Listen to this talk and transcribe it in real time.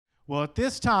Well, at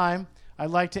this time,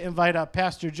 I'd like to invite up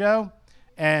Pastor Joe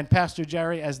and Pastor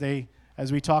Gerry as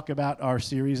we talk about our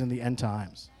series in the end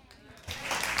times.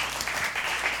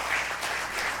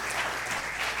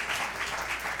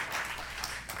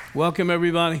 Welcome,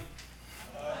 everybody.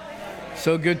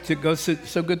 So good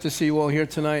to see you all here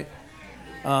tonight.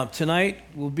 Tonight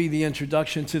will be the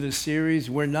introduction to the series.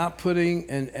 We're not putting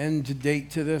an end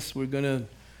date to this. We're going to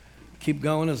keep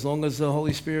going as long as the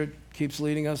Holy Spirit keeps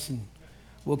leading us, and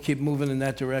we'll keep moving in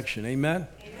that direction. Amen?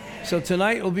 Amen. So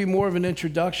tonight will be more of an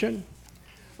introduction.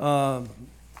 Am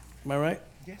I right?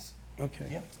 Yes. Okay.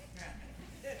 Yeah.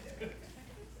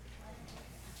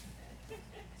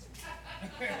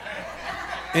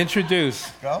 Introduce.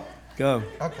 Go? Go.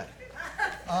 Okay.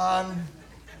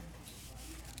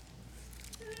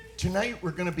 Tonight we're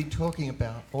going to be talking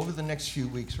about, over the next few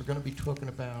weeks, we're going to be talking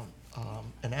about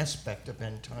an aspect of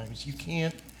end times. You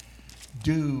can't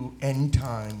do end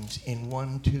times in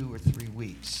 1, 2, or 3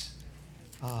 weeks.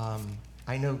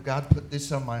 I know God put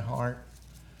this on my heart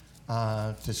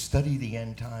to study the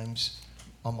end times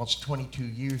almost 22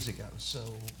 years ago. So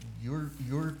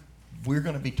we're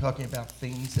going to be talking about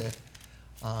things that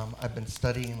I've been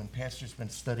studying and Pastor's been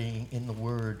studying in the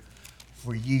Word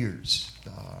for years.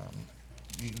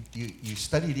 You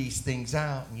study these things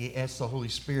out and you ask the Holy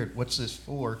Spirit, what's this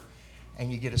for?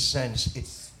 And you get a sense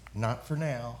it's not for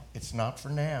now. It's not for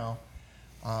now.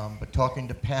 But talking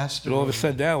to Pastor. But all of a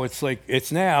sudden now, it's like,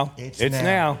 it's now. It's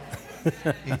now.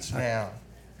 It's now.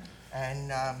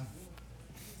 And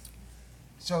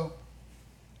so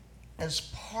as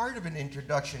part of an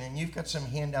introduction, and you've got some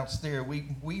handouts there, we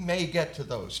may get to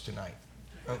those tonight,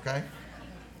 okay?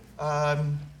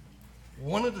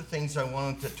 One of the things I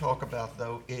wanted to talk about,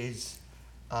 though, is,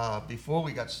 before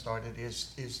we got started,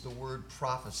 is the word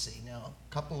prophecy. Now,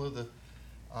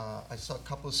 I saw a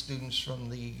couple of students from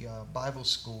the Bible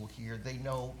school here. They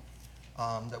know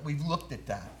that we've looked at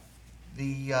that.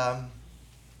 The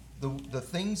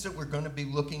things that we're going to be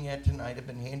looking at tonight have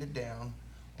been handed down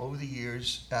over the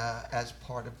years as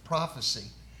part of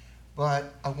prophecy.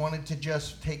 But I wanted to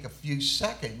just take a few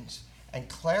seconds and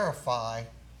clarify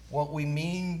what we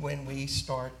mean when we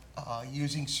start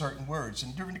using certain words.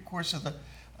 And during the course of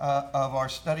our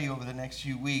study over the next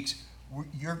few weeks,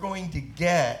 you're going to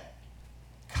get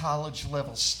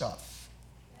college-level stuff.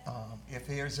 If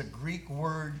there's a Greek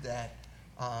word that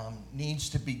needs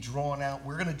to be drawn out,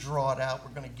 we're going to draw it out.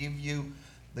 We're going to give you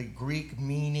the Greek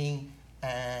meaning,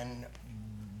 and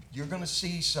you're going to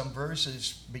see some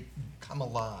verses become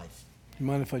alive. You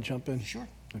mind if I jump in? Sure.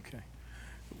 Okay.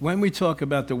 When we talk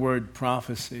about the word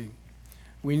prophecy,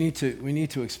 we need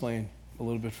to explain a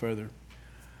little bit further.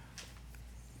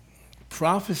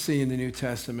 Prophecy in the New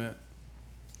Testament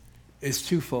is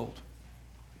twofold.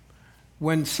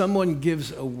 When someone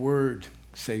gives a word,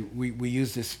 say we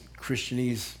use this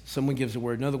Christianese, someone gives a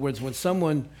word. In other words, when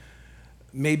someone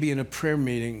may be in a prayer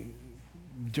meeting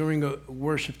during a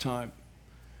worship time,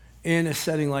 in a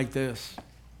setting like this,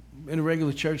 in a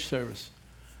regular church service,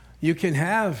 you can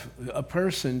have a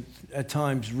person at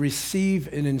times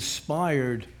receive an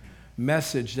inspired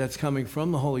message that's coming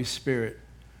from the Holy Spirit.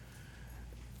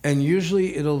 And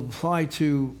usually it'll apply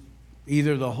to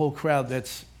either the whole crowd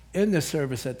that's in the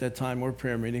service at that time or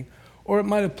prayer meeting, or it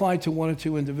might apply to one or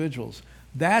two individuals.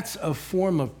 That's a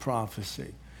form of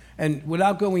prophecy. And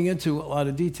without going into a lot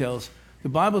of details, the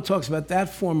Bible talks about that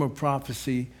form of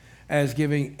prophecy as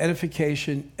giving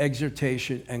edification,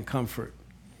 exhortation, and comfort.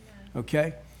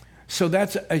 Okay? So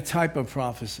that's a type of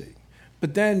prophecy.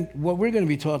 But then what we're going to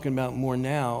be talking about more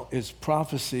now is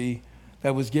prophecy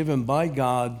that was given by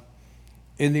God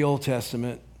in the Old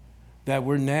Testament that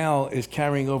we're now is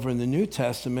carrying over in the New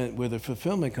Testament where the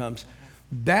fulfillment comes.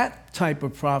 That type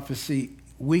of prophecy,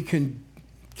 we can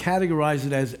categorize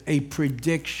it as a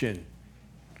prediction.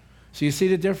 So you see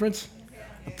the difference?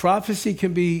 A prophecy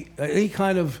can be any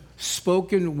kind of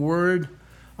spoken word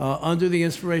under the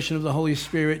inspiration of the Holy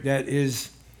Spirit that is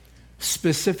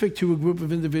specific to a group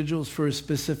of individuals for a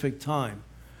specific time.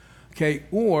 Okay,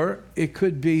 or it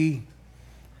could be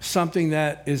something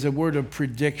that is a word of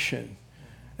prediction.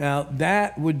 Now,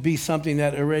 that would be something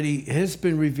that already has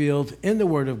been revealed in the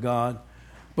Word of God,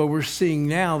 but we're seeing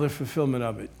now the fulfillment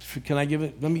of it.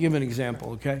 Let me give an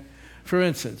example, okay? For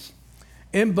instance,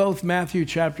 in both Matthew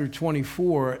chapter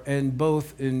 24 and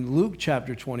both in Luke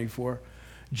chapter 24,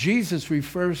 Jesus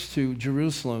refers to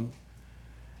Jerusalem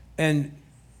and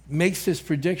makes this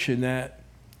prediction that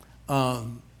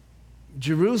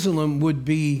Jerusalem would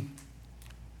be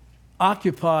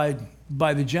occupied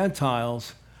by the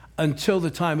Gentiles until the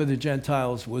time of the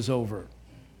Gentiles was over.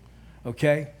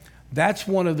 Okay? That's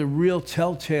one of the real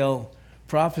telltale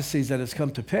prophecies that has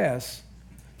come to pass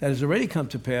that has already come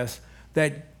to pass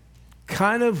that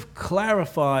kind of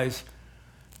clarifies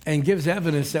and gives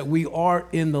evidence that we are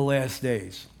in the last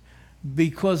days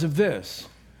because of this.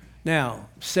 Now,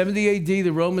 70 AD,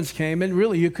 the Romans came, and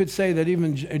really you could say that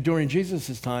even during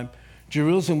Jesus' time,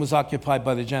 Jerusalem was occupied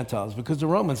by the Gentiles because the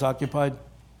Romans occupied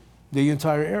the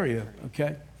entire area,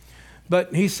 okay?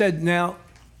 But he said now,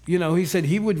 he said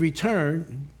he would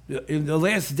return, in the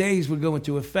last days would go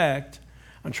into effect,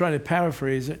 I'm trying to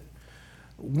paraphrase it,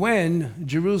 when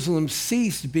Jerusalem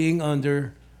ceased being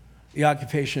under the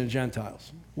occupation of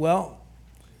Gentiles. Well,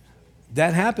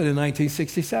 that happened in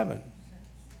 1967.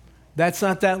 That's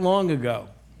not that long ago.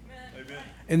 Amen.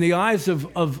 In the eyes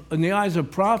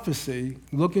of prophecy,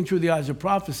 looking through the eyes of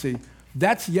prophecy,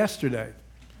 that's yesterday. Amen.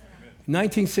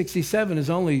 1967 is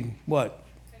only, what?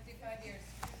 55 years.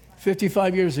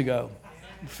 55 years ago.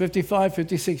 55,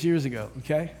 56 years ago,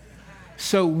 okay?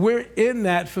 So we're in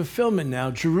that fulfillment now.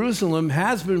 Jerusalem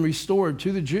has been restored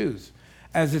to the Jews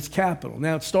as its capital.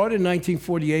 Now, it started in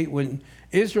 1948 when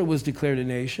Israel was declared a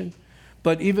nation,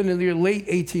 but even in the late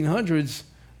 1800s,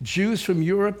 Jews from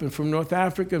Europe and from North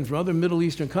Africa and from other Middle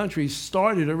Eastern countries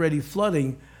started already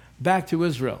flooding back to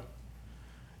Israel.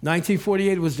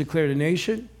 1948 was declared a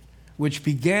nation, which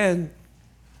began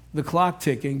the clock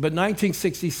ticking, but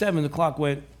 1967 the clock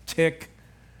went tick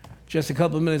just a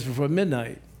couple of minutes before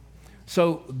midnight.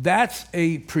 So that's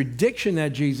a prediction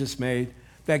that Jesus made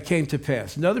that came to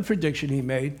pass. Another prediction he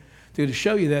made to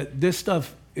show you that this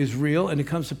stuff is real and it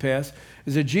comes to pass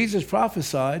is that Jesus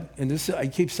prophesied, and this I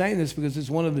keep saying this because it's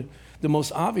one of the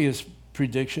most obvious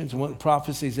predictions, one of the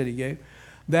prophecies that he gave,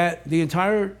 that the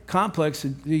entire complex,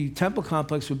 the temple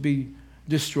complex would be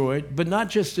destroyed, but not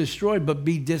just destroyed, but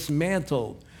be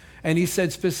dismantled. And he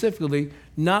said specifically,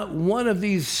 not one of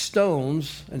these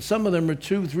stones, and some of them are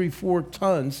 2, 3, 4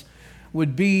 tons,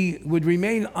 would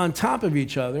remain on top of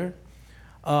each other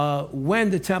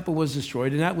when the temple was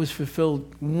destroyed, and that was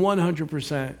fulfilled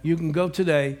 100%. You can go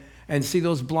today and see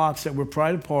those blocks that were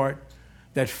pried apart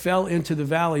that fell into the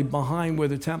valley behind where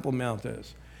the Temple Mount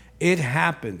is. It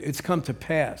happened. It's come to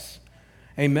pass.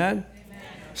 Amen? Amen.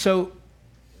 So,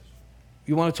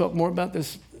 you want to talk more about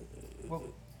this? Well,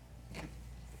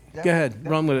 go ahead.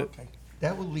 Run with it. Okay.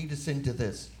 That will lead us into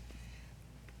this.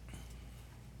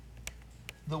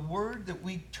 The word that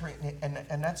we train,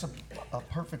 and that's a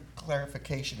perfect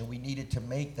clarification, and we needed to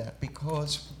make that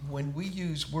because when we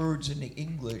use words in the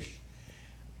English,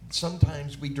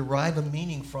 sometimes we derive a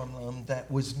meaning from them that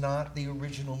was not the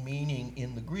original meaning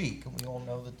in the Greek. And we all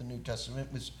know that the New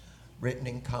Testament was written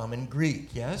in common Greek,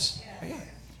 yes? Yeah.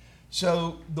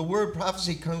 So the word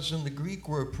prophecy comes from the Greek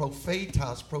word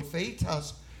prophetos.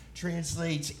 Prophetos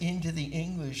translates into the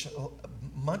English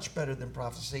much better than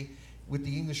prophecy with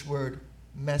the English word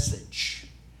message.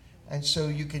 And so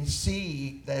you can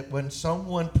see that when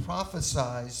someone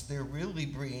prophesies, they're really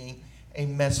bringing a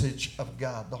message of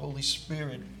God. The Holy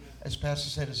Spirit, as Pastor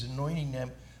said, is anointing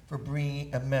them for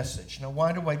bringing a message. Now,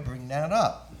 why do I bring that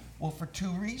up? Well, for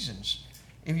 2 reasons.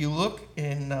 If you look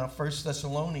in 1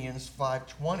 Thessalonians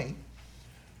 5:20,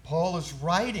 Paul is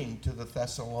writing to the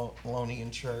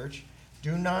Thessalonian church,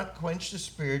 do not quench the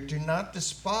spirit, do not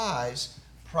despise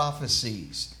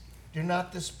prophecies. Do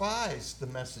not despise the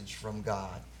message from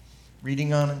God.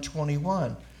 Reading on in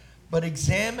 21. But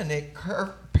examine it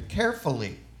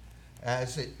carefully.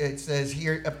 As it says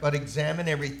here, but examine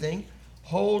everything.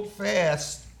 Hold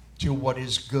fast to what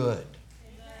is good.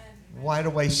 Amen. Why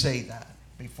do I say that?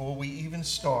 Before we even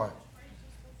start.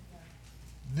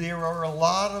 There are a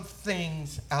lot of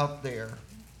things out there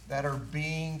that are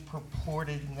being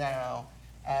purported now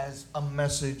as a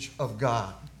message of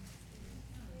God.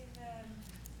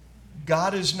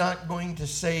 God is not going to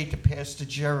say to Pastor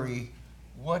Gerry,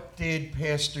 what did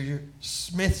Pastor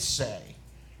Smith say?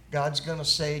 God's going to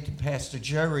say to Pastor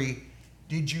Gerry,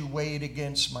 did you weigh it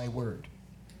against my word?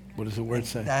 What does the word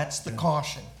say? That's the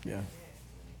caution. Yeah.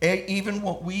 Even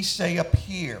what we say up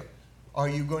here, are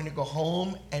you going to go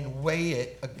home and weigh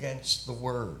it against the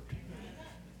word?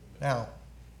 Now,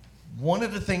 one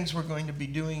of the things we're going to be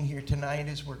doing here tonight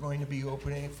is we're going to be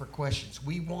opening it for questions.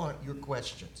 We want your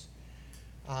questions.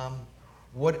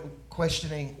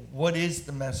 Questioning what is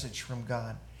the message from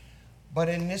God? But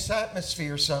in this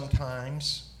atmosphere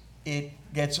sometimes it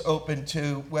gets open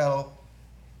to, well,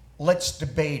 let's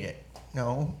debate it.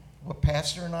 No, what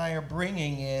Pastor and I are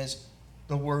bringing is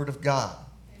the Word of God.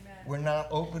 Amen. We're not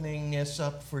opening this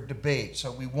up for debate.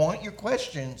 So we want your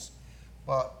questions,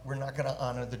 but we're not going to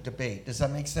honor the debate. Does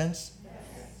that make sense?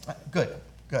 Yes.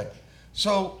 Good.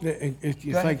 So,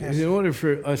 in order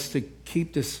for us to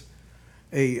keep this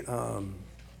a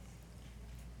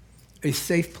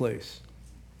safe place,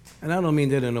 and I don't mean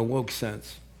that in a woke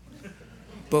sense,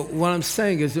 But what I'm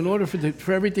saying is, in order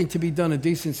for everything to be done in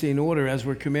decency and order as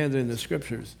we're commanded in the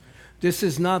scriptures, this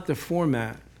is not the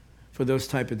format for those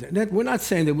type of things. We're not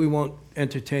saying that we won't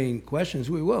entertain questions.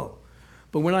 We will.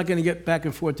 But we're not going to get back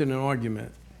and forth in an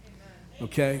argument.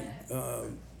 Okay?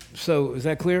 So is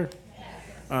that clear?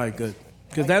 All right, good.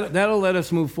 Because that'll let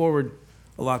us move forward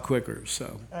a lot quicker.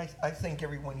 So I think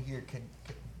everyone here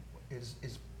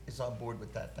is on board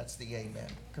with that. That's the amen,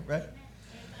 correct?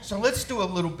 So let's do a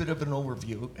little bit of an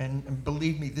overview. And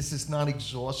believe me, this is not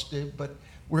exhaustive, but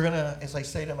we're going to, as I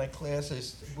say to my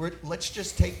classes, let's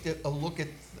just take a look at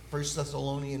 1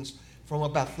 Thessalonians from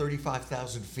about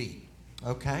 35,000 feet,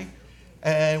 okay?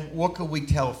 And what could we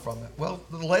tell from it? Well,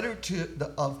 the letter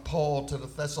of Paul to the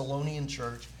Thessalonian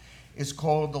church is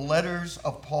called the letters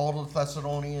of Paul to the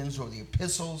Thessalonians, or the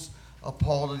epistles of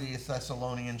Paul to the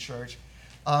Thessalonian church.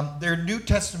 They're New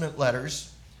Testament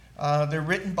letters. They're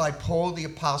written by Paul the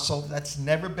apostle. That's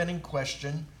never been in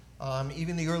question.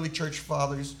 Even the early church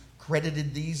fathers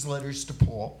credited these letters to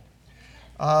Paul.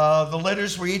 The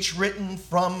letters were each written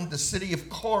from the city of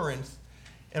Corinth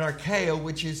in Achaia,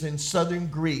 which is in southern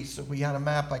Greece. If we had a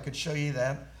map, I could show you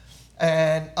that.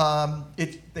 And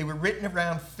they were written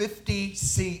around 50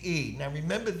 CE. Now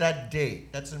remember that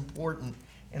date. That's important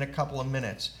in a couple of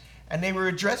minutes. And they were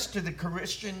addressed to the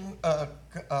Christian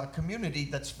community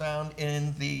that's found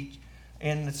in the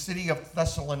city of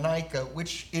Thessalonica,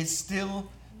 which is still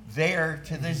there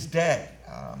to this day.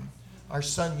 Our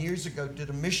son years ago did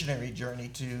a missionary journey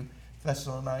to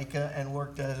Thessalonica and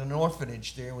worked at an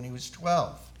orphanage there when he was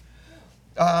 12.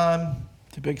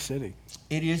 It's a big city.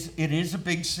 It is a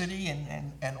big city,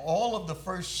 and all of the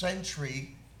first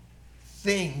century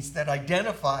things that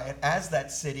identify it as that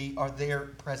city are there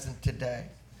present today.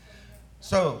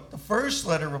 So the first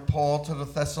letter of Paul to the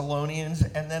Thessalonians,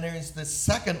 and then there's the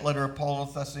second letter of Paul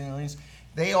to the Thessalonians.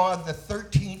 They are the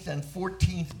 13th and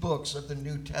 14th books of the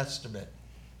New Testament.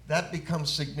 That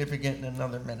becomes significant in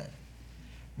another minute.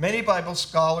 Many Bible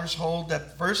scholars hold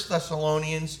that 1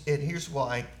 Thessalonians, and here's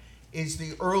why, is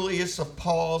the earliest of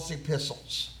Paul's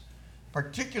epistles,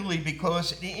 particularly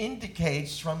because it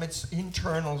indicates from its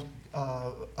internal,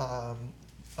 from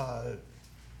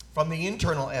the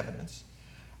internal evidence,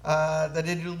 that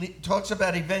it talks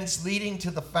about events leading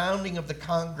to the founding of the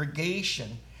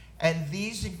congregation, and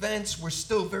these events were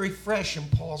still very fresh in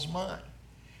Paul's mind.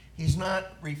 He's not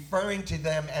referring to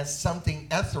them as something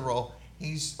ethereal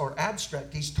or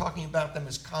abstract. He's talking about them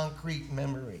as concrete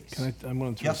memories. I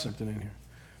want to throw something in here.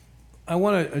 I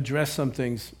want to address some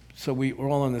things so we're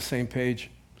all on the same page.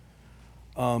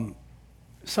 Some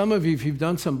of you, if you've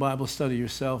done some Bible study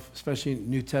yourself, especially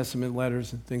New Testament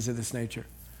letters and things of this nature,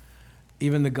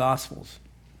 even the Gospels,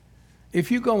 if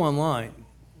you go online,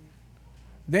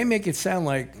 they make it sound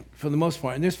like, for the most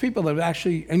part, and there's people that have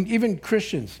actually, and even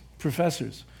Christians,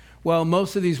 professors, well,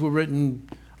 most of these were written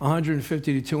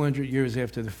 150 to 200 years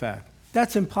after the fact.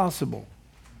 That's impossible,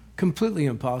 completely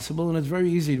impossible, and it's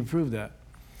very easy to prove that.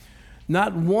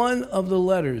 Not one of the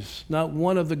letters, not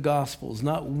one of the Gospels,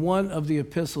 not one of the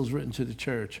epistles written to the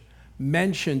church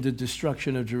mentioned the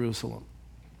destruction of Jerusalem.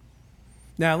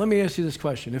 Now, let me ask you this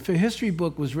question. If a history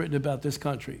book was written about this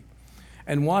country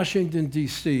and Washington,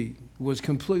 D.C. was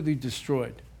completely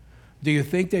destroyed, do you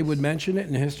think they would mention it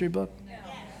in a history book? No.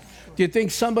 Do you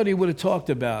think somebody would have talked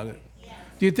about it? Yes.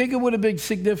 Do you think it would have been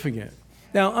significant?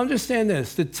 Now, understand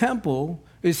this. The temple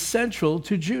is central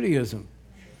to Judaism.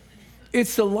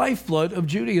 It's the lifeblood of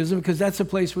Judaism because that's the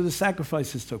place where the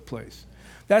sacrifices took place.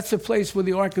 That's the place where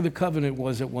the Ark of the Covenant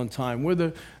was at one time, where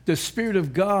the Spirit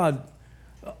of God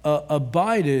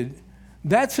abided.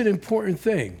 That's an important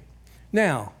thing.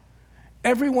 Now,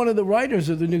 every one of the writers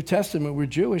of the New Testament were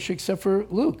Jewish except for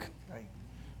Luke. Right.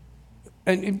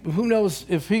 And who knows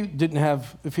if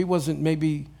he wasn't,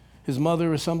 maybe his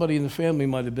mother or somebody in the family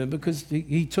might have been, because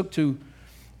he took to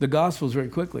the Gospels very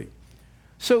quickly.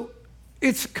 So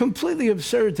it's completely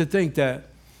absurd to think that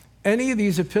any of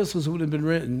these epistles would have been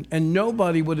written and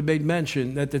nobody would have made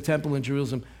mention that the temple in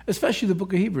Jerusalem, especially the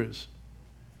book of Hebrews,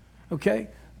 okay?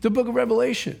 The book of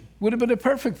Revelation would have been a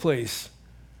perfect place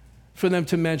for them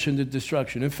to mention the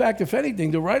destruction. In fact, if anything,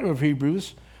 the writer of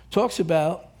Hebrews talks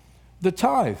about the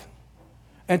tithe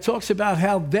and talks about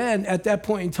how then, at that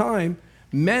point in time,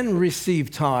 men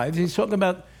received tithes. He's talking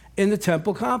about in the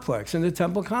temple complex, in the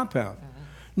temple compound.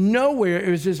 Nowhere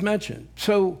is this mentioned.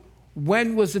 So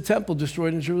when was the temple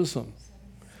destroyed in Jerusalem?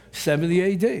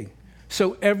 70 AD.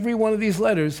 So every one of these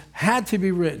letters had to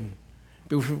be written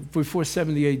before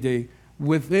 70 AD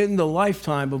within the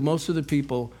lifetime of most of the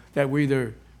people that were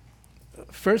either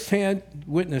firsthand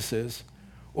witnesses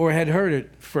or had heard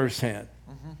it firsthand.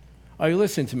 Are you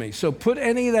listening to me? So put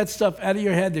any of that stuff out of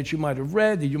your head that you might have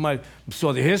read, that you might have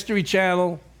saw the History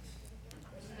Channel.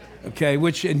 Okay,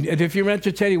 which, and if you're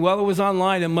entertaining, well, it was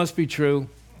online, it must be true.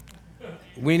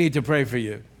 We need to pray for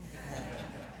you.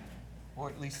 Or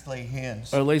at least lay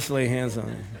hands. Or at least lay hands on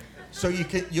you. So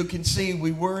you can see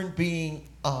we weren't being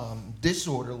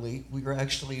disorderly. We were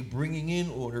actually bringing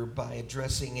in order by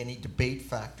addressing any debate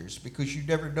factors, because you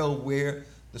never know where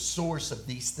the source of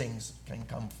these things can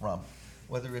come from,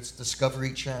 whether it's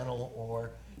Discovery Channel or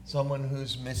someone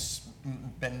who's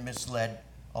been misled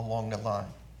along the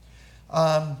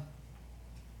line.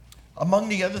 Among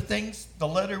the other things, the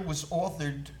letter was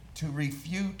authored to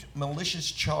refute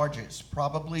malicious charges,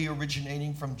 probably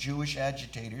originating from Jewish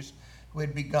agitators who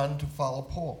had begun to follow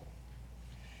Paul.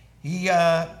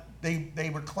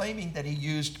 They were claiming that he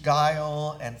used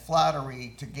guile and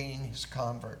flattery to gain his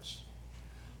converts.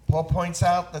 Paul points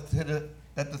out that the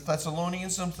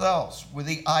Thessalonians themselves were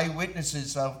the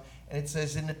eyewitnesses of, and it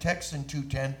says in the text in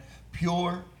 2:10,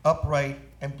 pure, upright,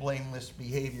 and blameless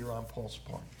behavior on Paul's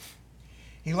part.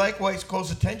 He likewise calls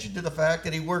attention to the fact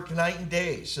that he worked night and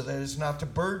day so that as not to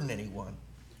burden anyone.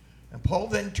 And Paul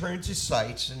then turns his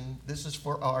sights, and this is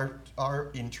for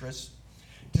our interest,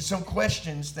 to some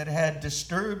questions that had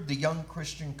disturbed the young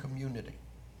Christian community.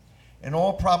 In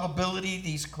all probability,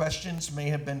 these questions may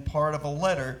have been part of a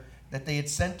letter that they had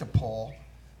sent to Paul.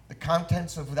 The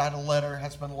contents of that letter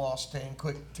has been lost to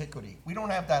antiquity. We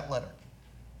don't have that letter.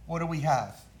 What do we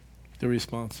have? The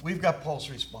response. We've got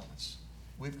Paul's response.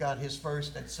 We've got his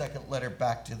first and second letter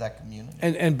back to that community.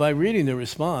 And by reading the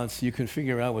response, you can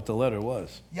figure out what the letter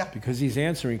was. Yeah. Because he's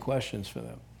answering questions for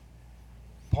them.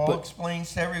 Paul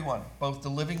explains to everyone, both the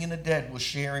living and the dead will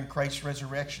share in Christ's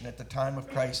resurrection at the time of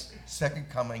Christ's second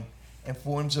coming, and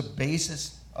forms a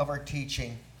basis of our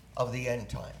teaching of the end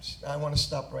times. Now, I want to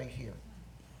stop right here.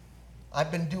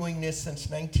 I've been doing this since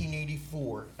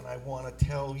 1984, and I want to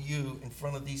tell you in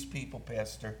front of these people,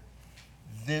 Pastor,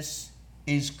 this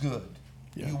is good.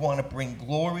 Yeah. You want to bring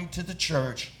glory to the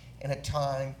church in a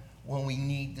time when we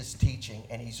need this teaching,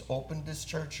 and he's opened this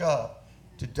church up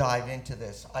to dive into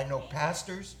this. I know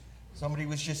pastors, somebody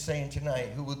was just saying tonight,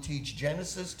 who will teach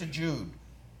Genesis to Jude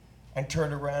and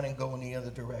turn around and go in the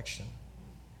other direction.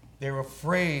 They're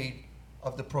afraid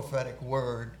of the prophetic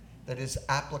word that is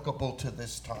applicable to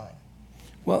this time.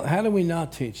 Well, how do we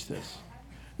not teach this?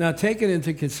 Now, take it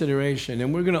into consideration,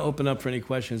 and we're going to open up for any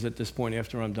questions at this point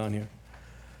after I'm done here.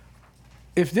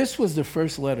 If this was the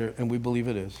first letter, and we believe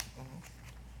it is,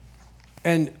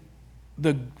 and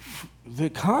the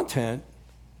content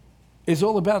is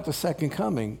all about the second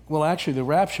coming, well, actually the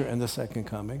rapture and the second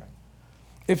coming,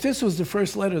 if this was the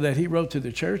first letter that he wrote to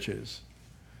the churches,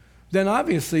 then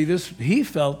obviously he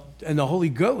felt, and the Holy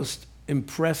Ghost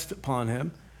impressed upon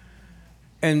him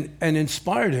and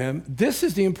inspired him, this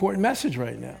is the important message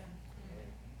right now.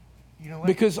 You know what?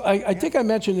 Because I think I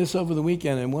mentioned this over the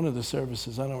weekend in one of the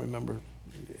services, I don't remember.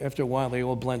 After a while, they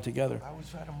all blend together. I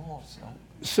was at them all,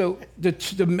 So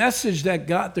the message that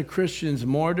got the Christians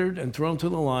martyred and thrown to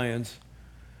the lions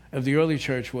of the early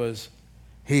church was,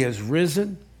 he has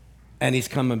risen and he's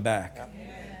coming back. Yep.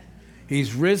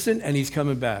 He's risen and he's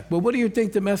coming back. Well, what do you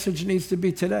think the message needs to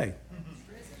be today?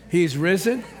 He's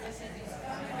risen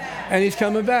and he's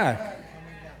coming back.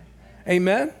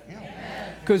 Amen?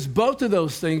 Because both of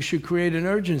those things should create an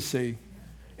urgency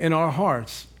in our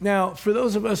hearts. Now, for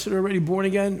those of us that are already born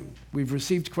again, we've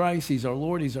received Christ, he's our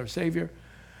Lord, he's our Savior,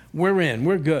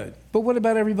 we're good. But what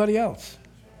about everybody else?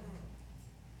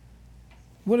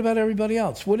 What about everybody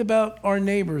else? What about our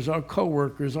neighbors, our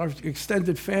coworkers, our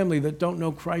extended family that don't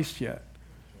know Christ yet?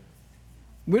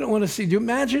 We don't want to see. Do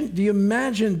you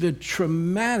imagine the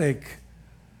traumatic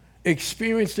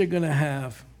experience they're going to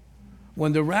have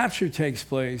when the rapture takes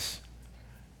place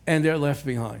and they're left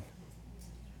behind?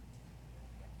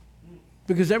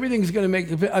 Because everything's going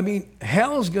to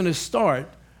hell's going to start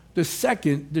the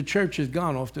second the church is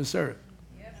gone off this earth.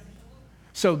 Yep.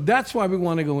 So that's why we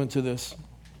want to go into this.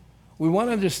 We want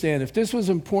to understand if this was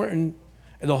important,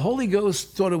 and the Holy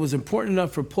Ghost thought it was important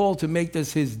enough for Paul to make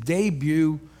this his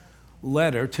debut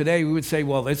letter. Today we would say,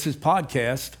 well, it's his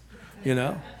podcast, you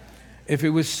know. If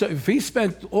he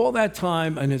spent all that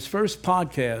time on his first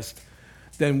podcast,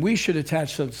 then we should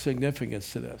attach some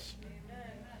significance to this.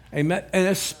 Amen. And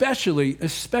especially,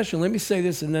 let me say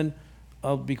this and then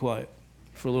I'll be quiet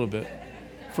for a little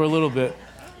bit.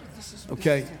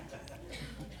 Okay.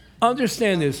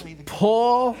 Understand this.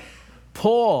 Paul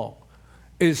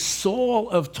is Saul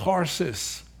of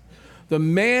Tarsus, the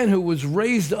man who was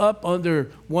raised up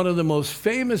under one of the most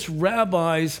famous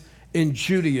rabbis in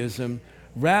Judaism,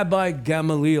 Rabbi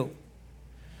Gamaliel.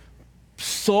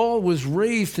 Saul was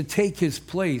raised to take his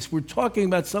place. We're talking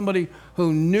about somebody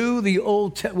who knew the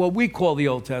what we call the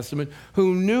Old Testament,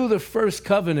 who knew the first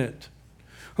covenant,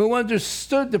 who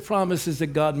understood the promises that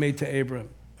God made to Abraham,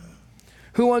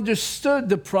 who understood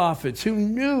the prophets, who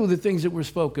knew the things that were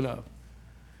spoken of.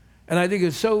 And I think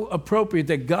it's so appropriate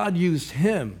that God used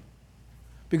him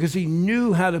because he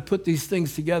knew how to put these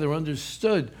things together,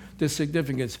 understood the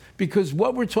significance. Because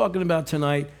what we're talking about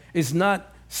tonight is not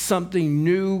something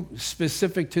new,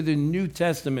 specific to the New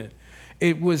Testament.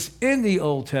 It was in the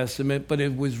Old Testament, but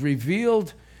it was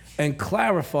revealed and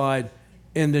clarified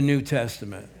in the New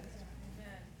Testament.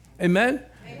 Amen?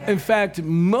 Amen? In fact,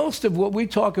 most of what we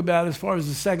talk about as far as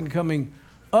the second coming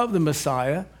of the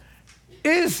Messiah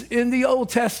is in the Old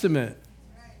Testament.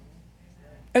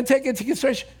 And take into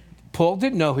consideration, Paul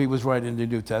didn't know he was writing the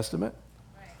New Testament.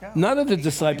 None of the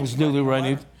disciples knew they were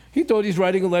writing. He thought he's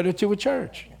writing a letter to a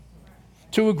church,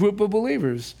 to a group of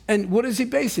believers. And what is he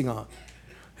basing on?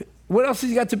 What else has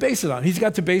he got to base it on? He's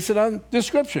got to base it on the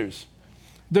scriptures,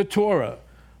 the Torah,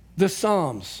 the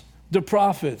Psalms, the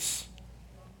prophets,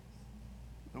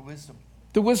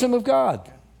 the wisdom of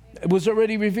God. It was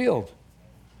already revealed.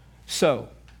 So,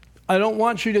 I don't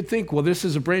want you to think, well, this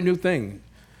is a brand new thing.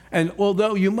 And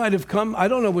although you might have come, I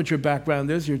don't know what your background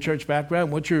is, your church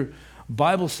background, what your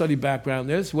Bible study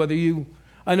background is,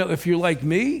 I know if you're like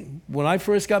me, when I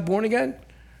first got born again,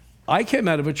 I came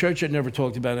out of a church that never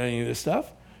talked about any of this stuff.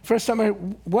 First time I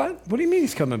heard, what? What do you mean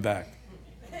he's coming back?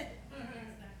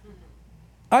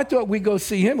 I thought we'd go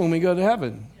see him when we go to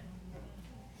heaven.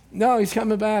 No, he's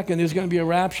coming back and there's going to be a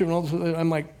rapture and all this. I'm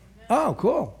like, oh,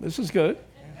 cool. This is good.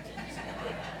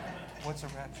 What's a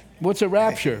rapture? What's a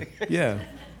rapture? Yeah.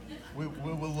 We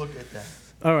will look at that.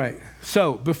 All right.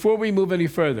 So before we move any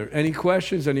further, any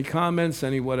questions, any comments,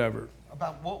 any whatever?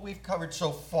 About what we've covered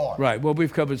so far. Right, what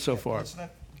we've covered so far. Let's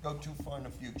not go too far in the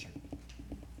future.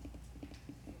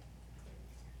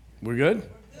 We're good?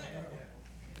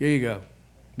 Here you go.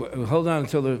 Hold on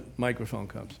until the microphone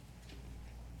comes.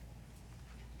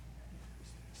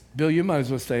 Bill, you might as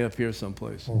well stay up here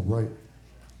someplace. All right.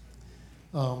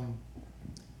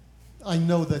 I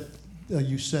know that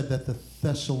you said that the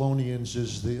Thessalonians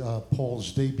is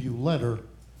Paul's debut letter.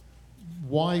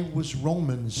 Why was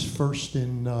Romans first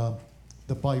in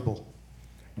the Bible?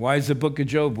 Why is the book of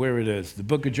Job where it is? The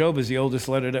book of Job is the oldest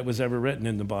letter that was ever written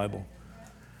in the Bible.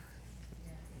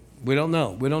 We don't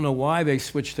know. We don't know why they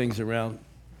switched things around.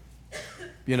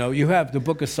 You know, you have the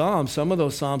book of Psalms. Some of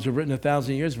those Psalms were written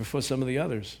 1,000 years before some of the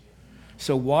others.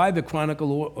 So why the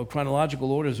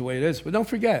chronological order is the way it is? But don't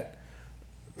forget,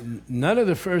 none of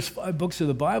the first 5 books of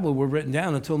the Bible were written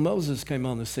down until Moses came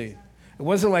on the scene. It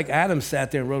wasn't like Adam sat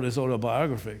there and wrote his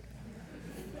autobiography.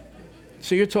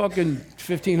 So you're talking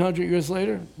 1,500 years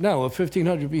later? No,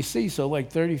 1,500 BC, so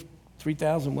like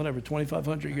 33,000, whatever,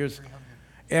 2,500 years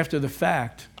after the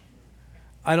fact.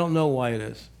 I don't know why it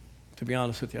is, to be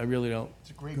honest with you. I really don't. It's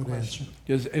a great question.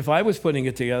 Because if I was putting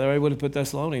it together, I would have put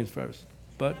Thessalonians first.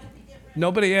 But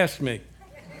nobody asked me.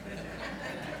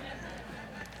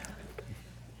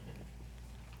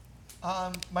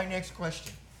 My next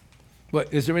question.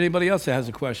 But is there anybody else that has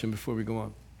a question before we go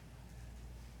on?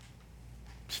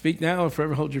 Speak now or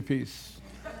forever hold your peace.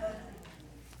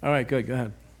 All right, good. Go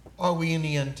ahead. Are we in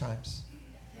the end times?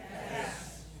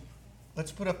 Yes.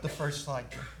 Let's put up the first slide.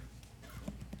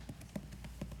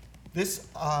 This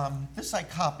I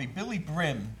copied. Billy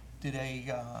Brim did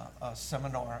a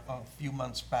seminar a few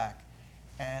months back,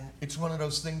 and it's one of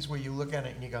those things where you look at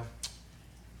it and you go,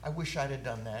 I wish I'd have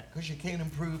done that, because you can't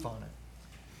improve on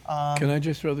it. Can I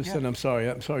just throw this yeah. in? I'm sorry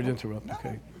to interrupt. No.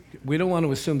 Okay. We don't want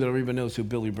to assume that everybody knows who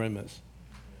Billy Brim is.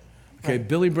 Okay, Right.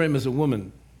 Billy Brim is a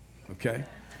woman, okay?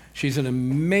 She's an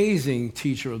amazing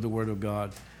teacher of the Word of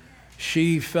God.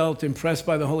 She felt impressed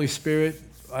by the Holy Spirit,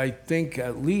 I think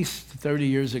at least 30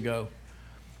 years ago,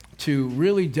 to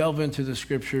really delve into the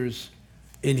Scriptures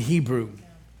in Hebrew.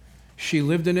 She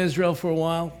lived in Israel for a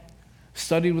while,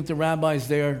 studied with the rabbis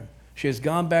there. She has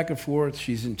gone back and forth.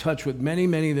 She's in touch with many,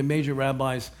 many of the major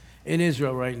rabbis in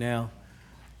Israel right now.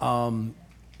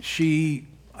 She,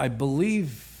 I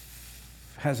believe,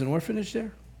 has an orphanage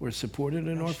there, or supported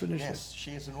an orphanage there. Yes, she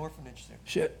has an orphanage there.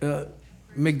 She,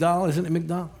 Migdal, isn't it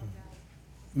Migdal?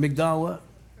 Migdal what?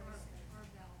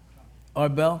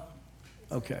 Arbel?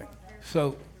 Okay.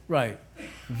 So, right.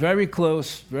 Very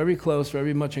close,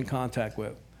 very much in contact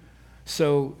with.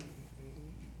 So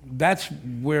that's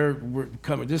where we're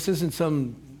coming. This isn't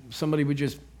somebody we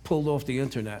just pulled off the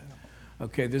internet.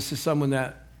 Okay, this is someone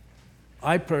that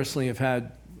I personally have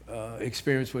had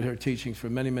experience with her teachings for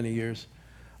many, many years.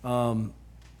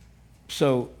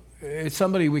 So it's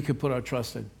somebody we could put our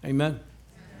trust in. Amen?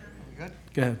 We good?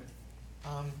 Go ahead.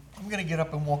 I'm going to get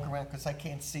up and walk around because I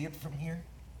can't see it from here.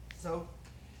 So,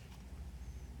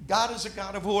 God is a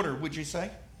God of order, would you say?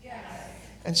 Yes.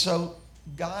 And so,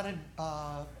 God had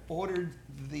ordered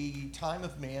the time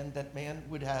of man that man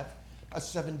would have a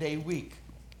 7-day week.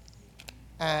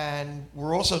 And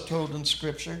we're also told in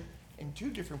Scripture, in 2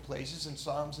 different places, in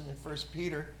Psalms and in 1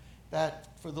 Peter, that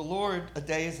for the Lord, a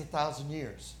day is 1,000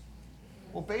 years.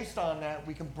 Well, based on that,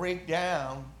 we can break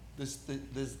down the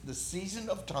season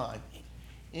of time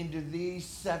into these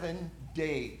 7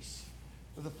 days.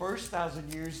 For the first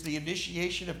 1,000 years, the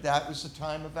initiation of that was the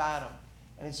time of Adam,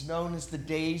 and it's known as the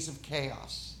days of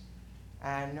chaos.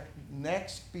 And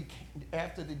next,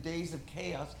 after the days of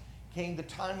chaos, came the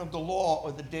time of the law,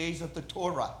 or the days of the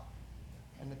Torah.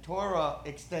 And the Torah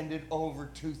extended over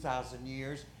 2,000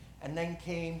 years, and then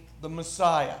came the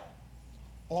Messiah.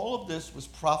 All of this was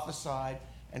prophesied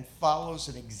and follows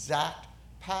an exact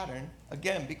pattern,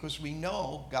 again, because we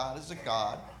know God is a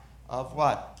God of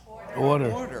what?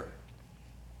 Order.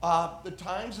 The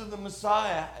times of the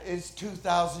Messiah is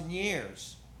 2,000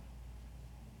 years.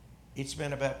 It's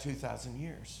been about 2,000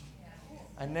 years.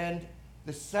 And then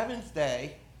the 7th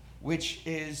day, which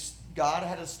is God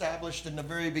had established in the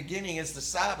very beginning as the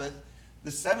Sabbath, the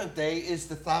 7th day is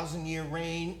the 1,000-year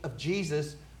reign of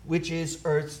Jesus, which is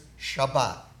Earth's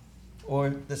Shabbat, or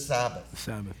the Sabbath. The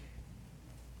Sabbath.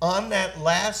 On that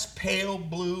last pale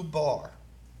blue bar,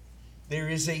 there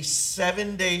is a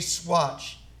 7-day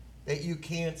swatch that you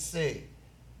can't see.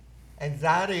 And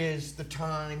that is the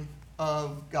time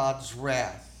of God's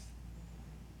wrath.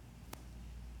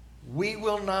 We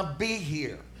will not be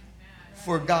here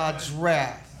for God's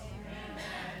wrath.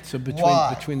 So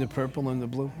Why? between the purple and the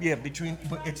blue? Yeah,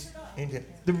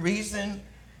 the reason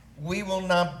we will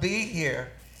not be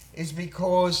here is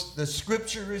because the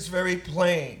Scripture is very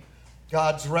plain.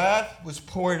 God's wrath was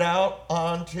poured out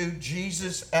onto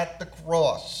Jesus at the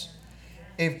cross.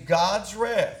 If God's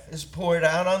wrath is poured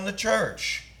out on the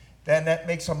church, then that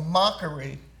makes a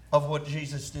mockery of what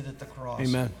Jesus did at the cross.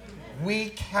 Amen. We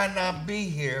cannot be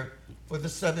here for the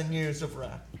 7 years of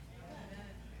wrath.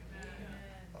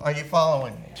 Are you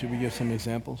following me? Should we give some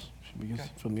examples? Should we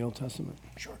give from the Old Testament?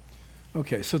 Sure.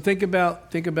 Okay, so think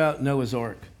about Noah's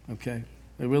Ark, okay?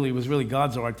 It was really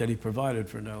God's ark that he provided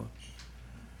for Noah.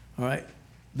 All right?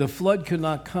 The flood could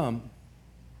not come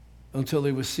until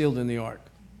he was sealed in the ark.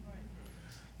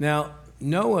 Now,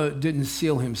 Noah didn't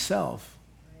seal himself.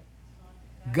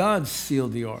 God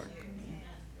sealed the ark.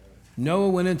 Noah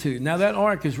went into it. Now, that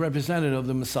ark is representative of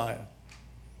the Messiah.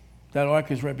 That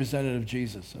ark is representative of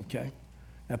Jesus, okay?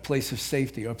 That place of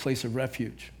safety, or place of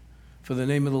refuge. For the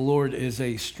name of the Lord is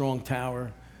a strong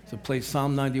tower. It's a place,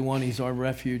 Psalm 91, he's our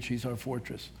refuge, he's our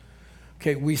fortress.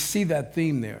 Okay, we see that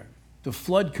theme there. The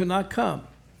flood could not come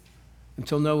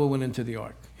until Noah went into the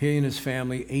ark. He and his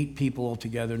family, 8 people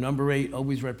altogether. Number 8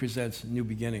 always represents new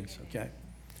beginnings, okay?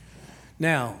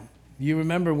 Now, you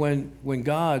remember when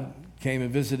God came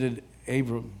and visited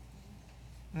Abram,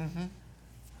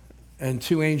 and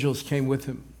 2 angels came with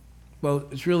him. Well,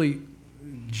 it's really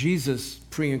Jesus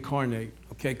pre-incarnate,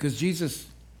 okay? Because Jesus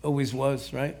always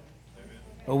was, right?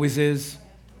 Always is,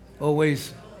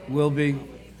 always will be.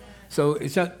 So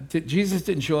it's not, Jesus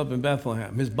didn't show up in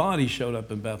Bethlehem. His body showed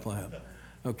up in Bethlehem,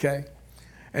 okay?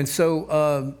 And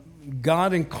so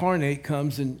God incarnate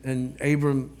comes, and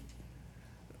Abram,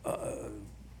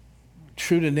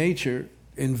 true to nature,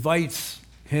 invites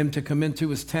him to come into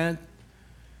his tent.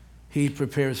 He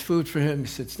prepares food for him. He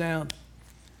sits down.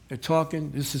 They're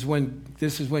talking. This is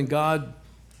when God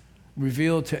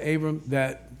revealed to Abram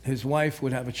that his wife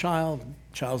would have a child. The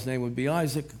child's name would be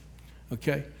Isaac.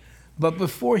 Okay? But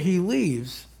before he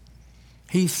leaves,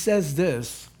 he says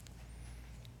this: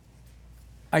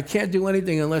 I can't do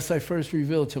anything unless I first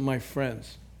reveal it to my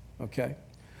friends. Okay?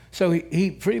 So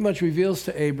he pretty much reveals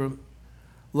to Abram,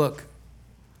 look,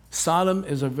 Sodom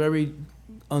is a very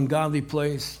ungodly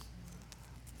place.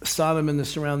 Sodom and the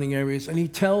surrounding areas, and he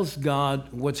tells God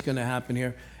what's going to happen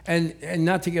here. And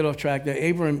not to get off track, that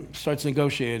Abram starts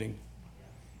negotiating.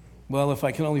 Well, if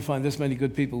I can only find this many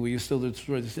good people, will you still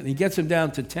destroy this? And he gets him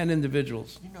down to 10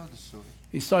 individuals. You know the story.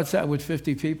 He starts out with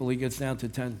 50 people. He gets down to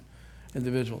 10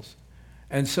 individuals.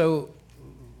 And so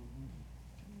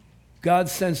God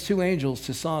sends 2 angels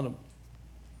to Sodom.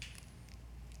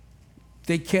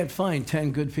 They can't find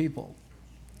 10 good people.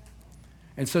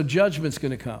 And so judgment's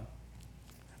going to come.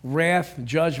 Wrath,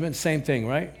 judgment, same thing,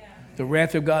 right? Yeah. The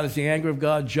wrath of God is the anger of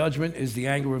God. Judgment is the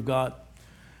anger of God.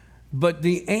 But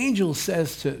the angel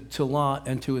says to Lot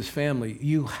and to his family,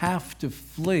 you have to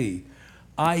flee.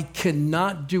 I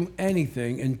cannot do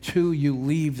anything until you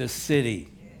leave the city.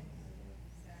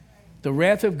 The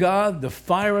wrath of God, the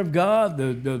fire of God,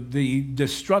 the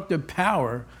destructive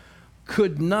power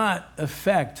could not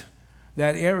affect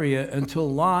that area until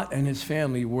Lot and his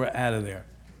family were out of there.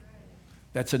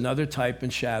 That's another type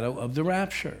and shadow of the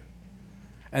rapture.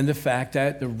 And the fact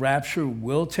that the rapture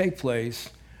will take place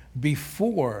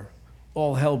before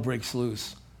all hell breaks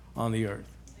loose on the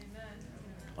earth. Amen.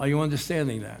 Are you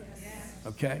understanding that? Yes.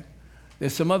 Okay.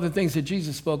 There's some other things that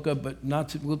Jesus spoke of, but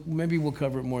maybe we'll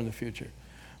cover it more in the future.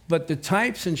 But the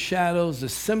types and shadows, the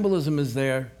symbolism is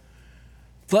there.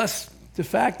 Plus, the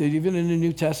fact that even in the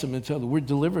New Testament, we're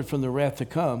delivered from the wrath to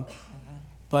come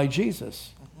by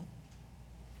Jesus.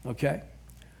 Okay?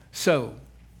 So,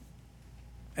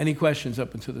 any questions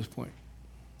up until this point?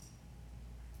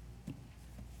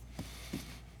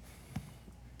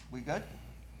 We good?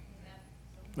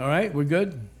 All right, we're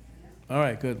good? All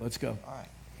right, good. Let's go. All right.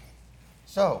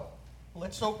 So,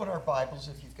 let's open our Bibles,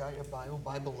 if you've got your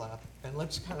Bible app, and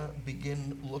let's kind of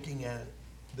begin looking at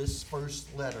this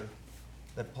first letter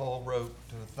that Paul wrote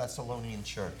to the Thessalonian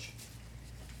church.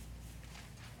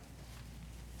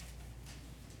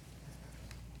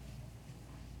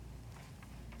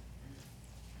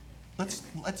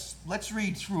 Let's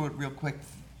read through it real quick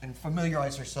and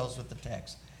familiarize ourselves with the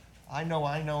text. I know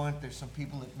it. There's some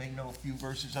people that may know a few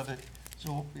verses of it.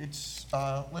 So it's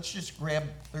let's just grab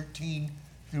 13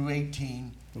 through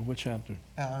 18. What chapter?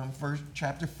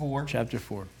 Chapter 4. Chapter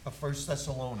 4. Of 1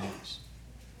 Thessalonians.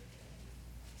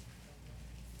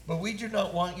 But we do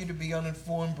not want you to be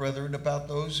uninformed, brethren, about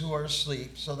those who are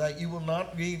asleep, so that you will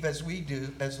not grieve as we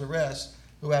do, as the rest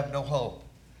who have no hope.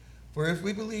 For if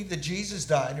we believe that Jesus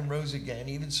died and rose again,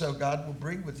 even so God will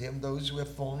bring with him those who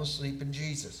have fallen asleep in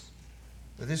Jesus.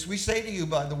 For this we say to you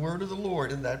by the word of the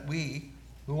Lord, and that we,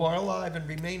 who are alive and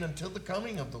remain until the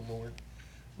coming of the Lord,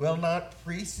 will not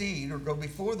precede or go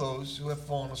before those who have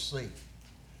fallen asleep.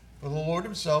 For the Lord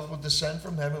himself will descend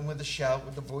from heaven with a shout,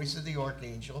 with the voice of the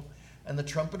archangel, and the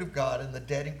trumpet of God, and the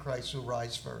dead in Christ will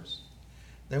rise first.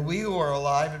 Then we who are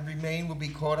alive and remain will be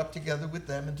caught up together with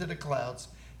them into the clouds,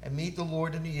 and meet the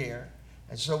Lord in the air,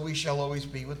 and so we shall always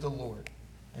be with the Lord.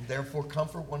 And therefore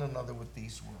comfort one another with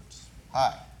these words.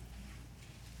 Hi.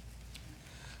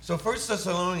 So 1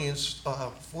 Thessalonians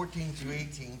 14 through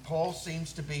 18, Paul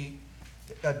seems to be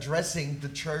addressing the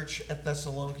church at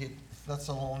Thessalonica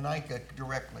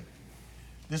directly.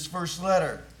 This first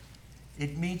letter,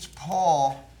 it meets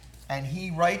Paul, and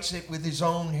he writes it with his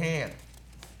own hand.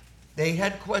 They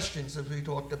had questions, as we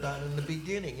talked about in the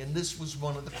beginning, and this was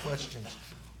one of the questions.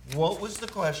 What was the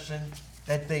question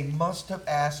that they must have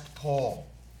asked Paul?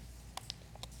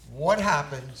 What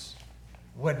happens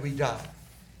when we die?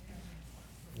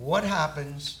 What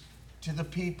happens to the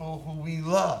people who we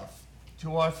love,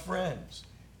 to our friends?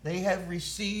 They have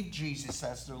received Jesus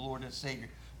as their Lord and Savior.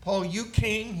 Paul, you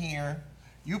came here,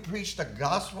 you preached a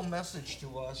gospel message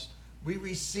to us, we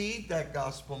received that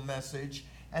gospel message,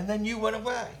 and then you went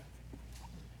away.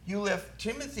 You left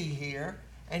Timothy here,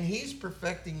 and he's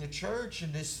perfecting the church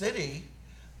in this city,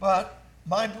 but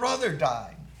my brother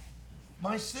died.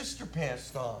 My sister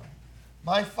passed on.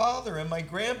 My father and my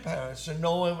grandparents are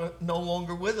no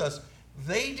longer with us.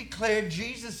 They declared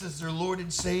Jesus as their Lord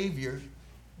and Savior.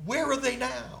 Where are they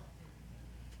now?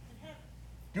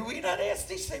 Do we not ask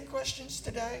these same questions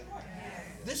today?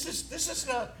 This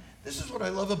is what I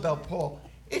love about Paul.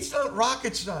 It's not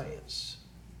rocket science.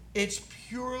 It's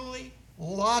purely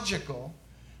logical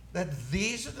that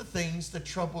these are the things that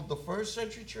troubled the first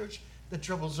century church,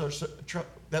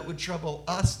 that would trouble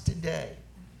us today.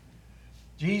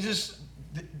 Jesus,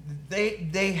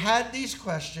 they had these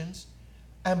questions,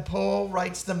 and Paul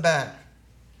writes them back.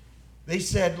 They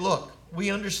said, look,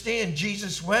 we understand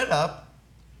Jesus went up,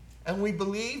 and we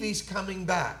believe he's coming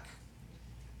back.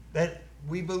 That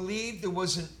we believe there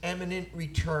was an imminent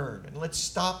return. And let's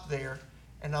stop there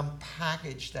and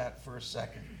unpackage that for a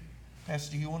second.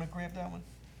 Pastor, you want to grab that one?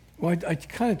 Well, I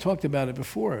kind of talked about it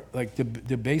before, like the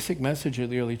basic message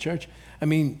of the early church. I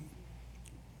mean,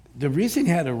 the reason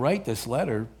he had to write this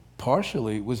letter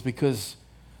partially was because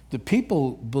the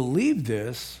people believed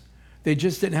this. They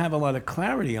just didn't have a lot of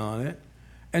clarity on it.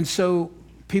 And so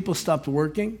people stopped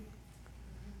working.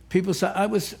 People stopped. I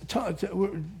was talking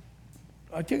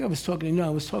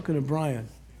to Brian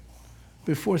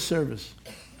before service.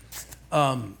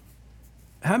 How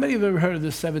many have ever heard of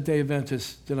the Seventh-day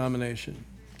Adventist denomination?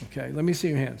 Okay, let me see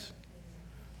your hands.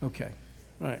 Okay,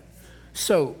 all right.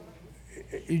 So,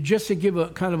 just to give a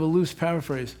kind of a loose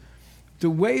paraphrase, the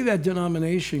way that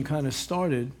denomination kind of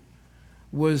started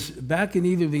was back in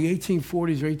either the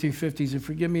 1840s or 1850s, and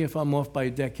forgive me if I'm off by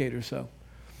a decade or so.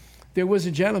 There was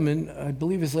a gentleman, I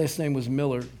believe his last name was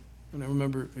Miller. I don't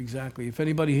remember exactly. If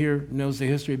anybody here knows the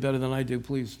history better than I do,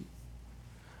 please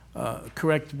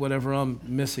correct whatever I'm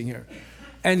missing here.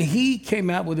 And he came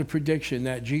out with a prediction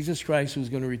that Jesus Christ was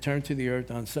going to return to the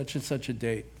earth on such and such a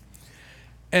date.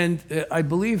 And I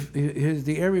believe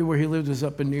the area where he lived was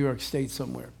up in New York State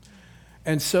somewhere.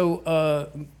 And so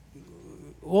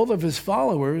all of his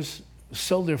followers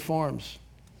sold their farms,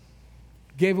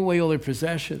 gave away all their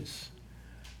possessions.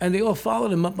 And they all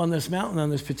followed him up on this mountain on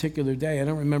this particular day. I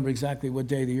don't remember exactly what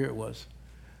day of the year it was.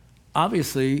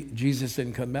 Obviously, Jesus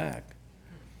didn't come back.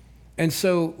 And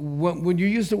so when you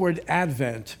use the word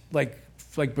Advent, like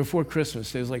before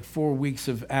Christmas, there's like 4 weeks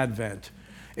of Advent.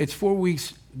 It's 4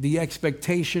 weeks, the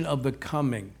expectation of the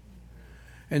coming.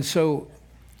 And so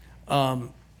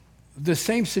the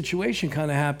same situation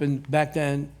kind of happened back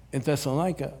then in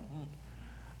Thessalonica.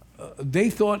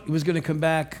 They thought it was going to come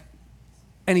back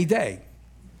any day.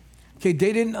 Okay,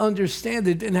 they didn't understand,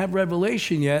 they didn't have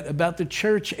revelation yet about the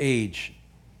church age.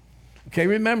 Okay,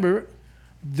 remember,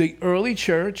 the early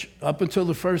church, up until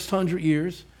the first 100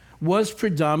 years, was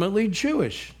predominantly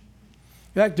Jewish.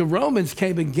 In fact, the Romans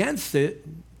came against it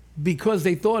because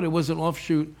they thought it was an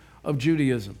offshoot of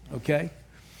Judaism, okay?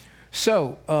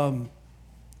 So,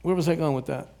 where was I going with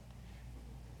that?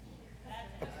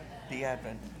 The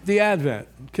Advent. The Advent,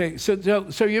 okay. So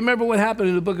you remember what happened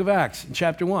in the book of Acts in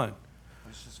chapter 1?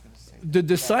 The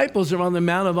disciples are on the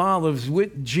Mount of Olives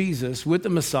with Jesus, with the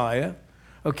Messiah,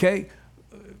 okay?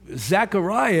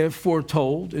 Zechariah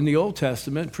foretold in the Old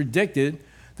Testament, predicted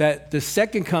that the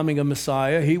second coming of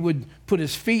Messiah, he would put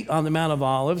his feet on the Mount of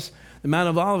Olives. The Mount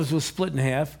of Olives was split in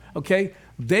half, okay?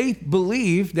 They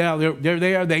believe, now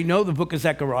they are, they know the book of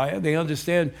Zechariah. They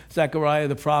understand Zechariah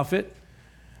the prophet.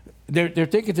 They're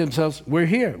thinking to themselves, we're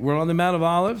here. We're on the Mount of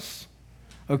Olives,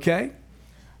 okay?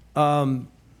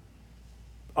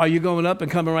 Are you going up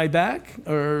and coming right back?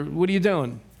 Or what are you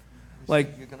doing?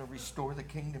 Like, you're going to restore the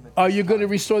kingdom. Are you going to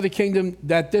restore the kingdom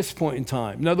at this point in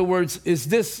time? In other words, is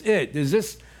this it? Is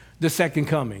this the second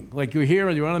coming? Like you're here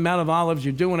and you're on the Mount of Olives,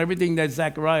 you're doing everything that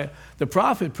Zechariah the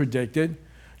prophet predicted,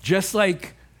 just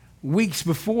like weeks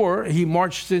before he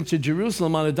marched into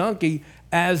Jerusalem on a donkey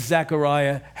as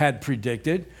Zechariah had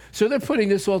predicted. So they're putting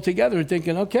this all together and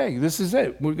thinking, okay, this is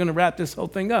it. We're going to wrap this whole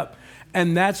thing up.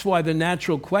 And that's why the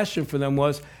natural question for them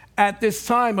was, at this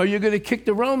time, are you going to kick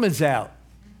the Romans out?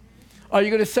 Are you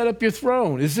going to set up your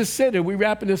throne? Is this it? Are we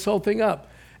wrapping this whole thing up?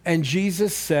 And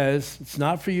Jesus says, it's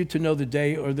not for you to know the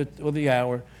day or the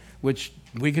hour, which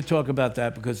we could talk about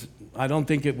that because I don't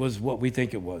think it was what we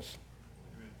think it was.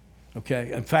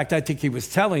 Okay? In fact, I think he was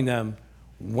telling them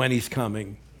when he's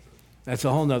coming. That's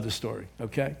a whole nother story.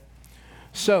 Okay?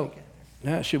 So,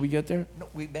 should we get there? No,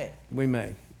 we may. We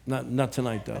may. Not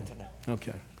tonight, though. Not tonight.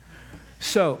 Okay.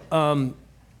 So,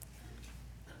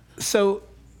 so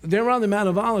they're on the Mount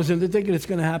of Olives, and they're thinking it's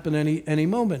going to happen any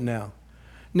moment now.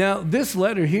 Now, this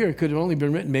letter here could have only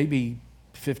been written maybe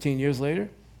 15 years later.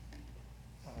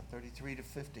 33 to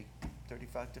 50,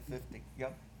 35 to 50.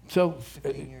 Yep. So,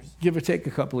 15 years. Give or take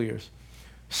a couple of years.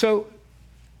 So,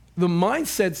 the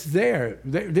mindset's there.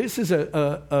 This is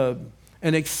an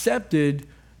accepted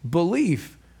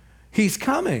belief. He's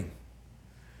coming.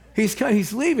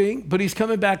 He's leaving, but he's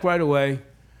coming back right away,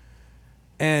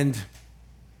 and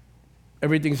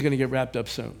everything's going to get wrapped up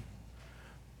soon.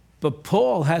 But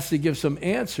Paul has to give some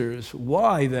answers.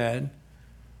 Why then?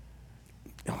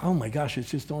 Oh my gosh, it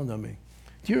just dawned on me.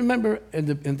 Do you remember at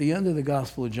the end of the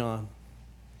Gospel of John?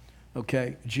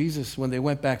 Okay, Jesus, when they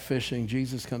went back fishing,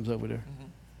 Jesus comes over there. Mm-hmm.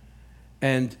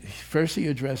 And first he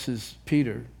addresses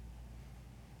Peter.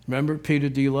 Remember, Peter,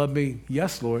 do you love me?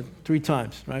 Yes, Lord. 3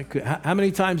 times, right? How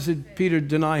many times did Peter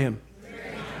deny him?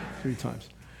 3 times.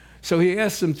 So he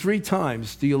asked him 3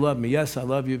 times, do you love me? Yes, I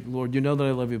love you, Lord. You know that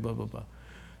I love you, blah, blah, blah.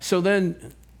 So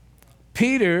then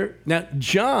Peter, now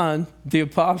John, the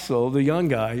apostle, the young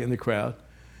guy in the crowd,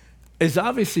 is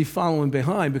obviously following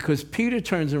behind because Peter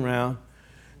turns around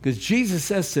because Jesus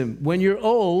says to him, when you're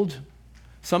old,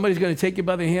 somebody's going to take you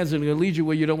by the hands and they're going to lead you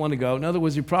where you don't want to go. In other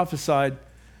words, he prophesied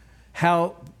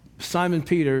how Simon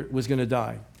Peter was going to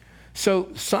die. So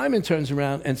Simon turns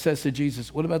around and says to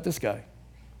Jesus, what about this guy?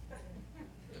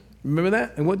 Remember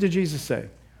that? And what did Jesus say?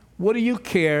 What do you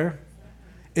care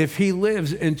if he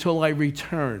lives until I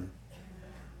return?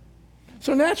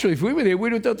 So naturally, if we were there, we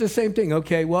would have thought the same thing.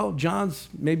 Okay, well, John's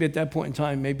maybe at that point in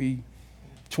time, maybe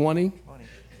 20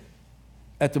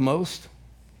 at the most.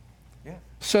 Yeah.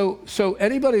 So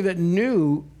anybody that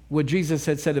knew what Jesus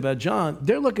had said about John,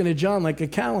 they're looking at John like a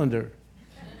calendar.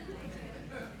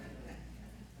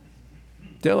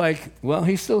 They're like, well,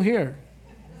 he's still here.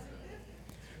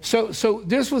 So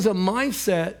this was a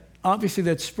mindset obviously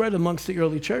that spread amongst the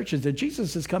early churches that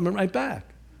Jesus is coming right back.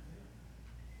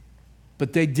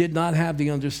 But they did not have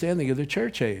the understanding of the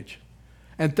church age.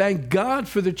 And thank God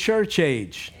for the church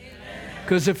age.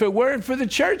 Because if it weren't for the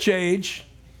church age,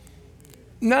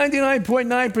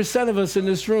 99.9% of us in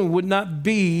this room would not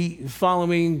be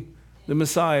following the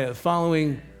Messiah,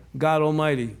 following God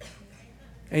Almighty.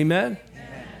 Amen?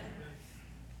 Amen.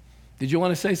 Did you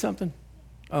want to say something?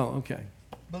 Oh, okay.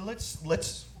 But let's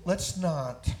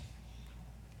not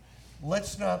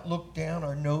look down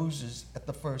our noses at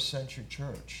the first century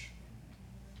church.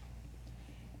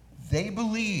 They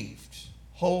believed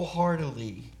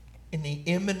wholeheartedly in the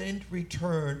imminent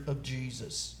return of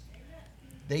Jesus.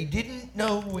 They didn't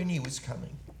know when he was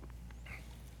coming,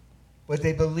 but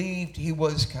they believed he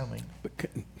was coming.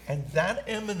 And that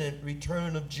imminent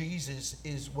return of Jesus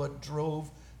is what drove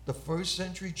the first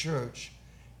century church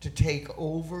to take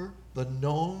over the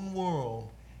known world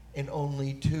in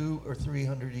only 200 or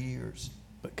 300 years.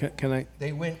 But can I?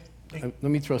 They went. Let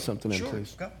me throw something Sure, in,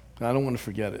 please. go. I don't want to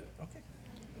forget it. Okay.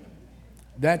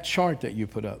 That chart that you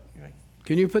put up, Right.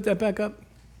 can you put that back up?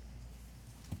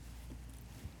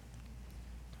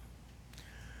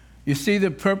 You see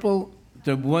the purple,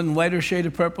 the one lighter shade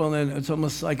of purple, and then it's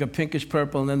almost like a pinkish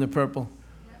purple, and then the purple.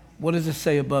 What does it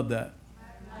say above that?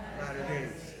 Latter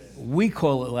days. We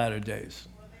call it latter days.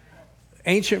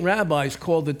 Ancient rabbis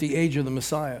called it the age of the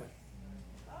Messiah.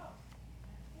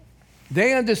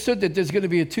 They understood that there's going to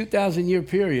be a 2,000-year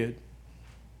period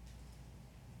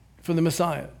for the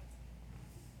Messiah.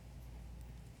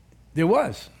 There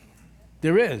was.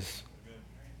 There is.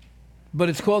 But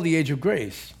it's called the age of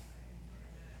grace.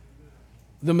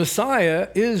 The Messiah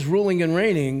is ruling and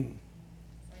reigning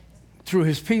through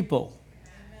his people.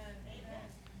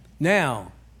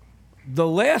 Now, the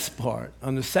last part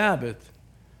on the Sabbath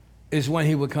is when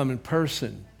he would come in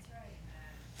person.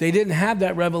 They didn't have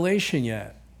that revelation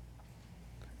yet.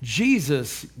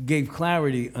 Jesus gave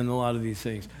clarity on a lot of these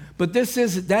things. But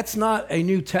that's not a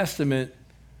New Testament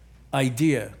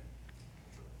idea.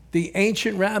 The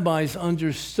ancient rabbis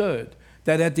understood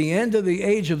that at the end of the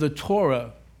age of the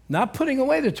Torah, not putting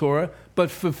away the Torah,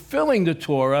 but fulfilling the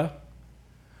Torah,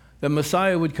 the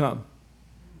Messiah would come.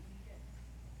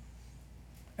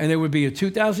 And there would be a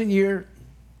 2,000-year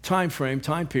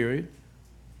time period,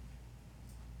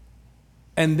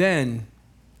 and then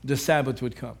the Sabbath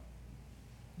would come.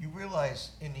 You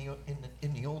realize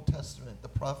in the Old Testament, the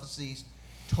prophecies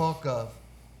talk of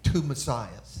two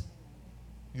Messiahs.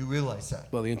 You realize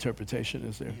that? Well, the interpretation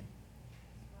is there.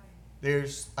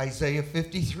 There's Isaiah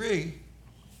 53,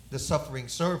 the suffering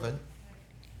servant,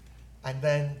 and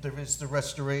then there is the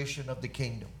restoration of the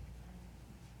kingdom.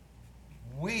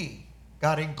 We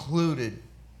got included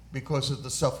because of the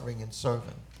suffering and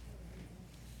servant.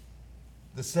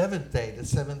 The seventh day, the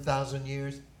 7,000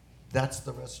 years, that's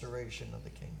the restoration of the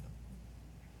kingdom.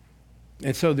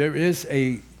 And so there is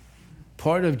a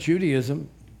part of Judaism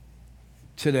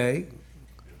today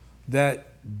that,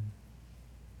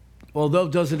 although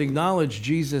doesn't acknowledge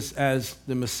Jesus as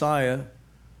the Messiah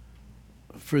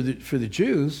for the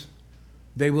Jews,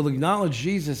 they will acknowledge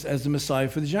Jesus as the Messiah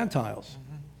for the Gentiles.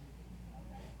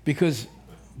 Because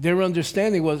their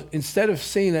understanding was, instead of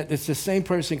seeing that it's the same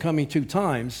person coming two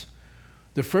times,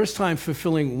 the first time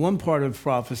fulfilling one part of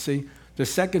prophecy, the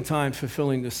second time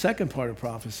fulfilling the second part of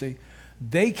prophecy,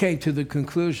 they came to the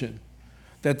conclusion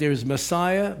that there's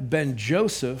Messiah ben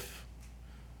Joseph,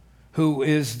 who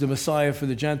is the Messiah for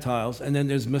the Gentiles, and then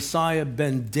there's Messiah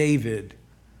ben David,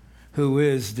 who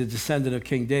is the descendant of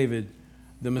King David,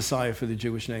 the Messiah for the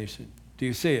Jewish nation. Do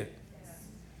you see it?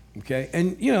 Yes. Okay,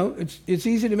 and you know, it's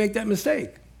easy to make that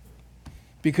mistake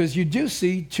because you do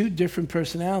see two different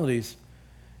personalities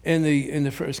in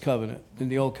the first covenant, in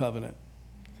the old covenant.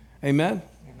 Amen?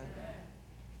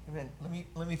 Amen.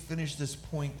 Let me finish this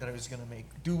point that I was going to make.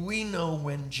 Do we know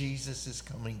when Jesus is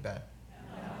coming back?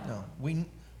 No.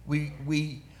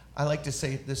 We I like to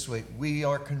say it this way. We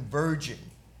are converging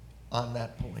on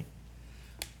that point.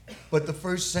 But the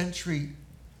first century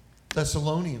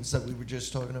Thessalonians that we were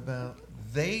just talking about,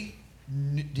 they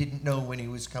didn't know when he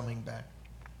was coming back.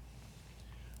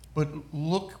 But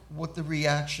look what the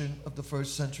reaction of the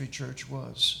first century church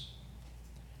was.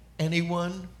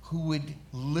 Anyone who would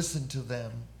listen to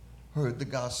them heard the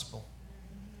gospel.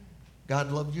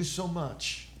 God loved you so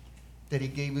much that he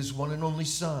gave his one and only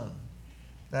Son,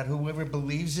 that whoever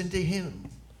believes into him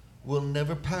will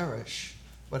never perish,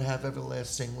 but have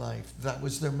everlasting life. That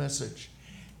was their message.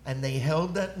 And they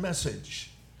held that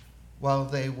message while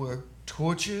they were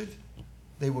tortured,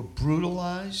 they were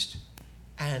brutalized,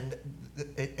 and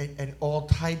all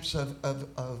types of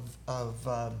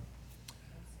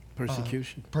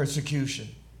Persecution. persecution.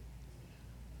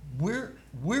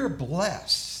 we're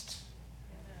blessed.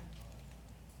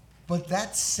 But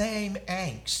that same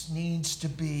angst needs to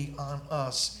be on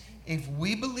us if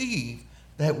we believe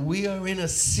that we are in a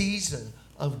season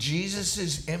of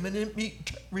Jesus' imminent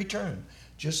return.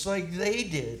 Just like they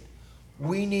did,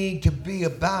 we need to be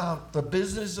about the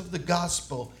business of the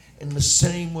gospel in the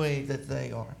same way that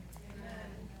they are.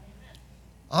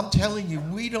 I'm telling you,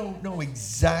 we don't know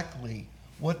exactly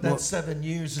what that 7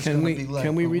 years is going to be like.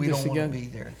 Can we read but this we don't again? want to be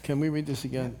there. Can we read this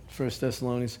again? 1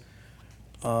 Thessalonians.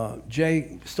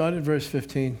 Jay, start at verse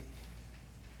 15.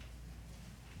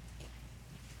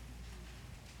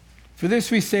 For this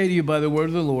we say to you by the word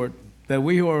of the Lord, that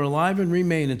we who are alive and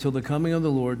remain until the coming of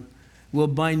the Lord will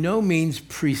by no means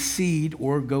precede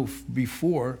or go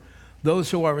before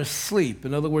those who are asleep.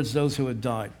 In other words, those who have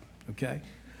died. Okay?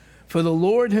 For the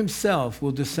Lord himself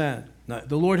will descend.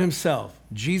 The Lord himself,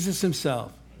 Jesus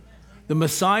himself, the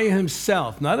Messiah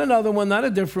himself, not another one, not a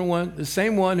different one, the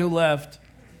same one who left,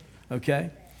 okay,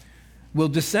 will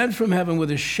descend from heaven with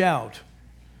a shout,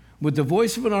 with the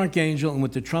voice of an archangel and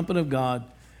with the trumpet of God,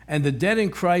 and the dead in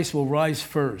Christ will rise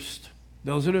first.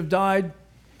 Those that have died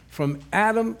from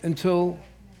Adam until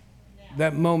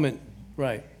that moment,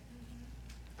 right,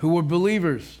 who were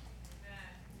believers,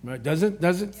 right?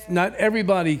 Not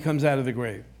everybody comes out of the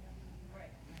grave.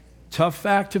 Tough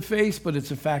fact to face, but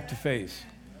it's a fact to face,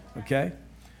 okay?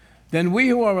 Then we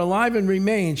who are alive and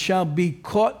remain shall be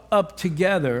caught up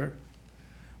together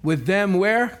with them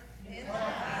where? In the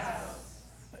house.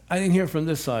 I didn't hear from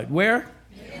this side. Where?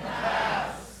 In the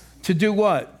house. To do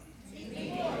what?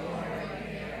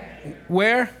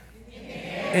 Where?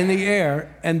 In the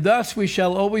air. And thus we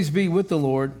shall always be with the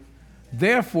Lord.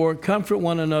 Therefore, comfort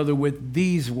one another with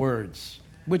these words.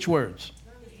 Which words?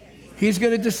 He's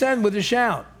going to descend with a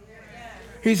shout.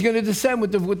 He's going to descend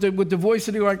with the voice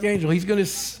of the archangel. He's going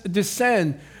to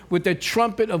descend with the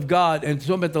trumpet of God. And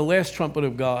talking about the last trumpet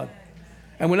of God.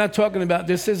 And we're not talking about,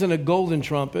 this isn't a golden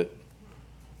trumpet.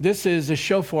 This is a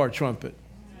shofar trumpet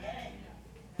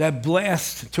that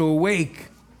blasts to awake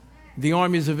the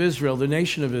armies of Israel, the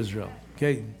nation of Israel.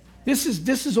 Okay, this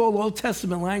is all Old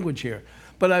Testament language here.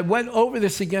 But I went over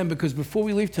this again because before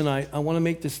we leave tonight, I want to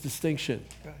make this distinction.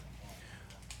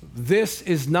 This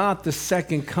is not the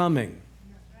second coming.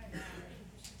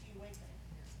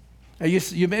 Now,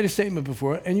 you made a statement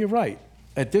before, and you're right.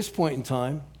 At this point in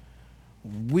time,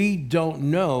 we don't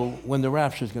know when the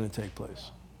rapture is going to take place.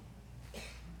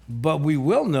 But we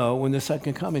will know when the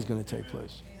second coming is going to take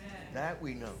place. That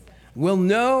we know. We'll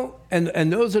know,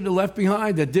 and those that are left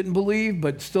behind that didn't believe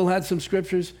but still had some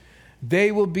scriptures,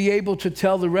 they will be able to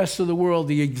tell the rest of the world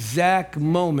the exact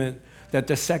moment that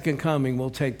the second coming will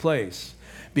take place.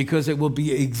 Because it will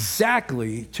be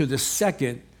exactly to the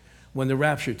second when the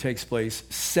rapture takes place,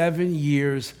 7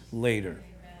 years later.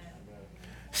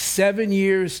 7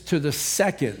 years to the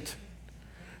second.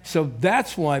 So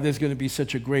that's why there's going to be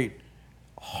such a great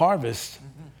harvest.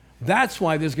 That's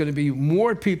why there's going to be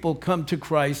more people come to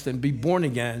Christ and be born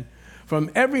again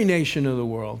from every nation of the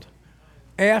world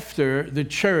after the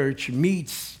church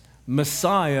meets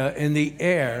Messiah in the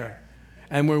air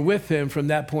and we're with him from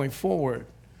that point forward.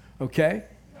 Okay?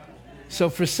 So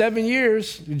for 7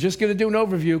 years, we're just going to do an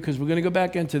overview because we're going to go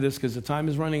back into this because the time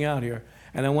is running out here.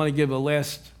 And I want to give a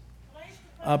last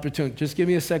opportunity. Just give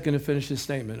me a second to finish this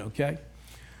statement, okay?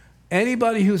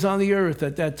 Anybody who's on the earth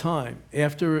at that time,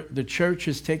 after the church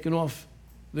has taken off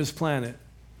this planet,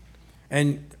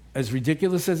 and as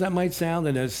ridiculous as that might sound,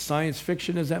 and as science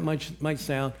fiction as that might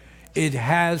sound, it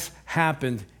has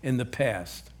happened in the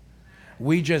past.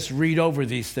 We just read over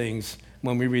these things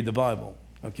when we read the Bible.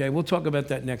 Okay, we'll talk about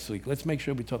that next week. Let's make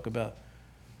sure we talk about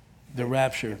the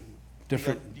rapture,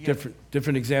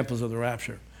 different examples of the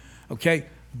rapture. Okay,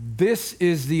 this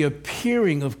is the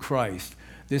appearing of Christ.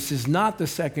 This is not the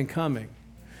second coming.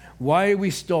 Why are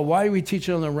we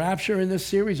teaching on the rapture in this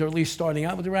series, or at least starting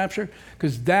out with the rapture?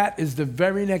 Because that is the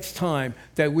very next time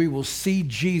that we will see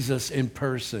Jesus in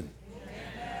person.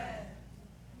 Amen.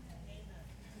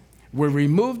 We're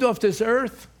removed off this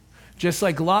earth, just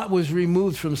like Lot was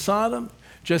removed from Sodom.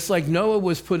 Just like Noah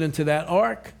was put into that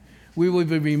ark, we will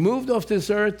be removed off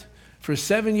this earth for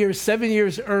 7 years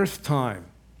earth time.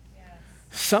 Yes.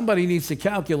 Somebody needs to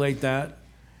calculate that.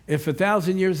 If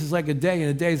 1,000 years is like a day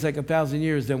and a day is like 1,000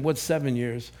 years, then what's 7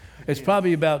 years? It's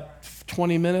probably about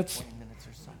 20 minutes. 20 minutes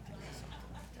or something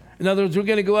like that. In other words, we're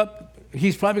going to go up.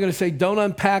 He's probably going to say, don't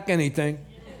unpack anything.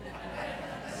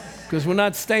 Because we're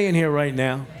not staying here right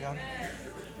now.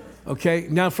 Okay,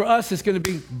 now for us, it's going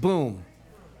to be boom.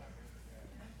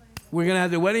 We're going to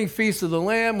have the wedding feast of the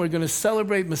Lamb. We're going to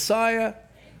celebrate Messiah.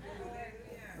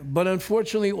 But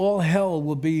unfortunately, all hell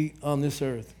will be on this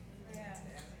earth.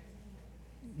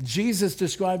 Jesus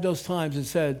described those times and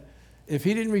said, if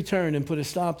he didn't return and put a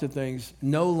stop to things,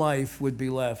 no life would be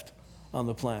left on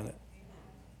the planet.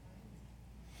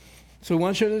 So I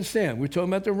want you to understand, we're talking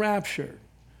about the rapture.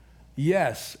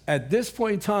 Yes, at this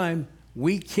point in time,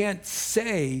 we can't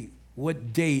say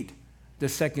what date the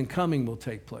second coming will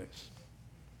take place.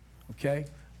 Okay?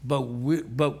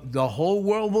 But the whole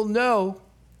world will know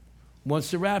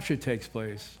once the rapture takes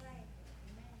place.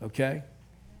 Okay?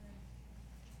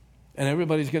 And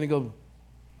everybody's going to go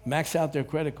max out their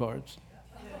credit cards.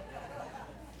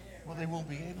 Well, they won't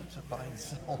be able to buy and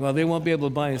sell. Well, they won't be able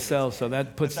to buy and sell, so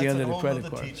that puts the end of the credit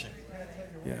card. Teaching.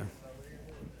 Yeah.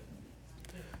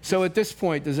 So at this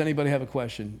point, does anybody have a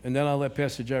question? And then I'll let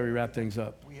Pastor Gerry wrap things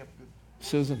up. We have good.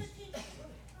 Susan?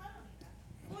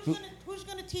 Who's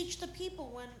going to teach the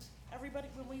people when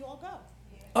we all go?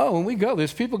 Oh, when we go,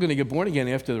 there's people going to get born again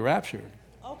after the rapture.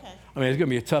 Okay. I mean, it's going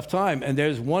to be a tough time. And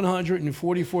there's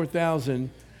 144,000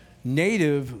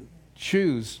 native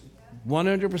Jews,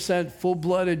 100%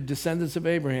 full-blooded descendants of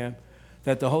Abraham,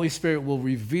 that the Holy Spirit will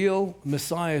reveal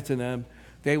Messiah to them.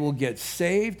 They will get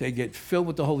saved. They get filled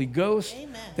with the Holy Ghost.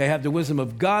 Amen. They have the wisdom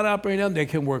of God operating on them. They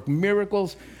can work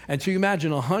miracles. And so you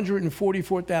imagine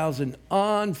 144,000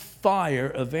 on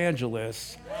fire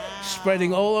evangelists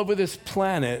spreading all over this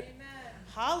planet.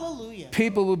 Hallelujah.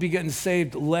 People will be getting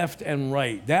saved left and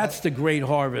right. That's the great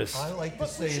harvest. I like to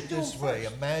say it this way.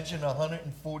 Imagine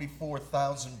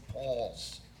 144,000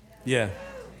 Pauls. Yeah.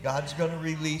 God's going to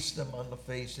release them on the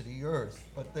face of the earth.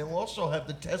 But they'll also have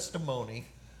the testimony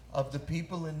of the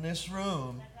people in this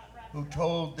room who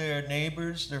told their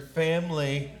neighbors, their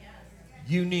family,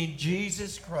 you need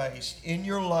Jesus Christ in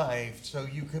your life so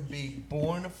you can be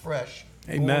born afresh,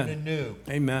 Amen. born anew.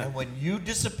 Amen. And when you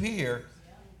disappear,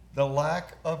 the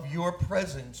lack of your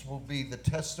presence will be the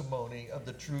testimony of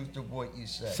the truth of what you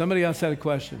said. Somebody else had a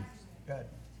question. Go ahead.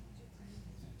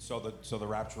 So the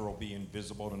rapture will be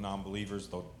invisible to non-believers.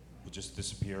 They'll just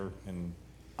disappear, and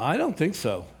I don't think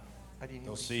so.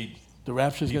 they'll see. The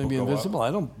rapture is going to be People go invisible. I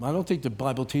don't think the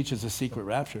Bible teaches a secret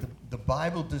rapture. The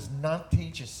Bible does not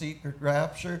teach a secret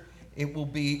rapture. It will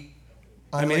be,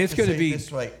 I mean, like it's to gonna say be-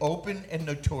 this way, open and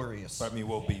notorious. But I mean,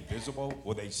 will it be visible?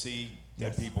 Will they see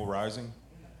dead people rising?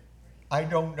 I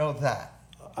don't know that.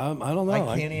 I don't know.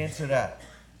 I can't answer that.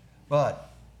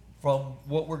 But from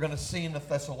what we're going to see in the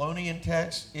Thessalonian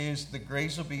text is the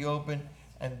grace will be open,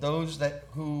 and those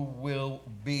who will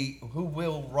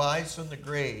rise from the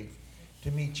grave to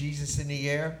meet Jesus in the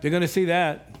air, They're going to see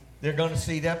that. they're going to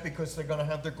see that because they're going to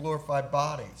have their glorified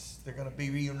bodies. They're going to be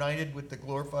reunited with the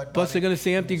glorified bodies. Plus, they're going to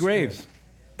see empty in the Spirit. graves,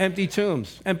 empty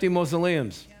tombs, empty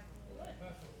mausoleums.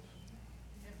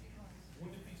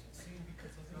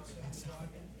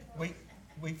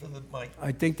 Wait for the mic.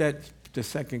 I think that's the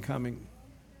second coming.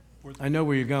 I know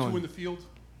where you're Two in going. the field,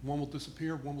 one will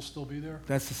disappear, one will still be there.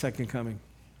 That's the second coming.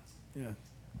 Yeah.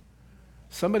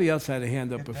 Somebody else had a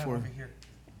hand up Get down before. over here.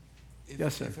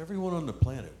 Yes, sir. If everyone on the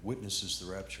planet witnesses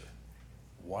the rapture,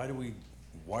 why are we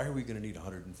going to need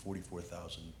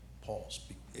 144,000 Pauls?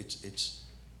 It's.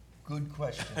 Good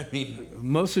question. I mean,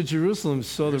 Most of Jerusalem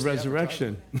saw the Where's the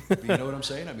resurrection. you know what I'm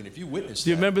saying? I mean, if you witness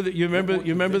Do you that, remember the, you what remember more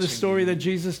you remember the convincing story do you that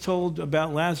Jesus told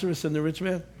about Lazarus and the rich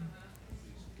man?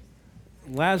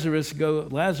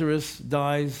 Lazarus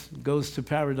dies, goes to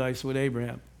paradise with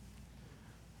Abraham.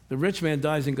 The rich man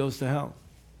dies and goes to hell.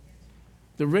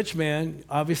 The rich man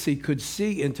obviously could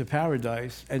see into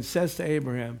paradise and says to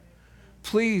Abraham,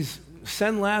 please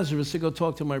send Lazarus to go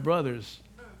talk to my brothers.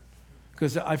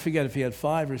 Because I forget if he had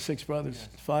 5 or 6 brothers.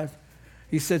 5?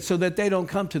 He said, so that they don't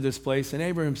come to this place. And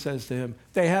Abraham says to him,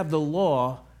 they have the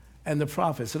law and the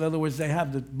prophets. In other words, they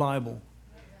have the Bible.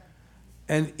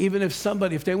 And even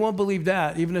if they won't believe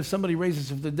that, even if somebody raises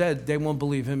from the dead, they won't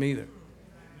believe him either.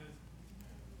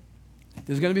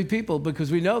 There's going to be people,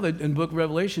 because we know that in the book of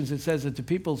Revelations it says that the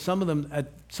people, some of them at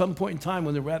some point in time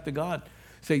when they're wrapped to God,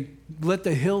 say, let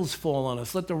the hills fall on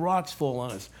us, let the rocks fall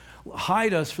on us,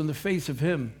 hide us from the face of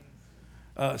him.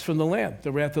 It's from the Lamb,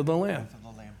 the wrath of the Lamb.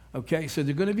 Okay, so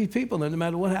there are going to be people that no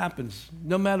matter what happens,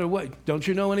 no matter what, don't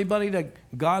you know anybody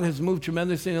that God has moved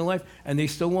tremendously in their life and they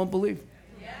still won't believe?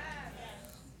 Yes.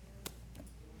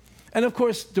 And of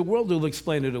course, the world will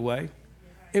explain it away.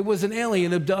 It was an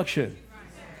alien abduction.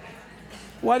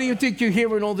 Why do you think you're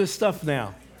hearing all this stuff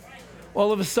now?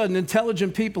 All of a sudden,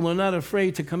 intelligent people are not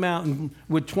afraid to come out and,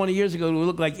 with 20 years ago, we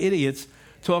look like idiots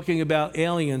talking about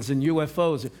aliens and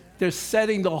UFOs. They're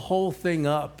setting the whole thing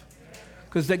up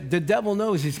because the devil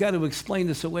knows he's got to explain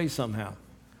this away somehow.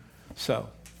 So,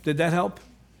 did that help?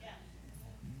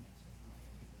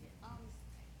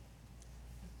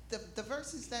 The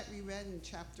verses that we read in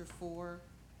chapter 4,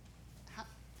 how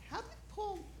did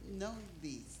Paul know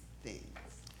these things?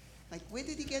 Like, where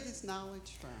did he get his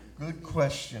knowledge from? Good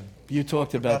question. You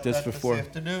talked about this that before. This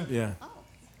afternoon. Yeah. Oh,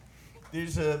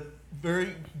 There's a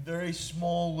very, very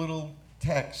small little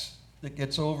text that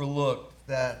gets overlooked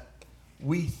that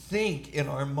we think in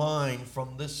our mind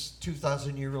from this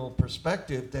 2,000-year-old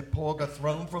perspective that Paul got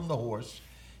thrown from the horse.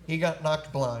 He got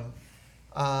knocked blind.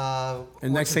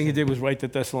 And next thing he did was write the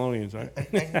Thessalonians, right?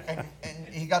 and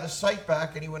he got his sight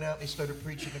back and he went out and he started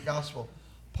preaching the gospel.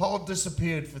 Paul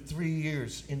disappeared for 3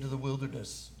 years into the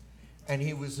wilderness, and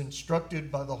he was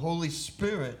instructed by the Holy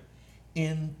Spirit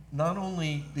in not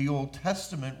only the Old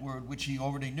Testament word, which he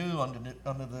already knew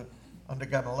under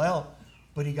Gamaliel,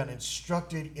 but he got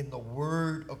instructed in the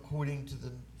word according to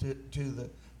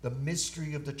the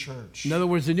mystery of the church. In other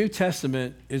words, the New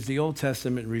Testament is the Old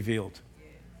Testament revealed.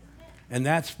 And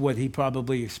that's what he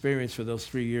probably experienced for those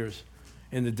 3 years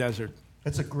in the desert.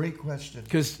 That's a great question.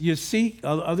 Because you see,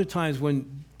 other times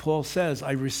when Paul says,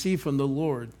 I received from the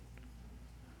Lord,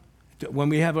 when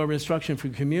we have our instruction for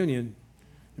communion,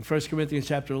 in 1 Corinthians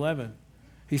chapter 11,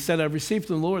 he said, I received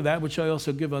from the Lord that which I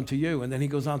also give unto you. And then he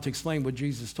goes on to explain what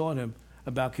Jesus taught him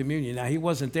about communion. Now, he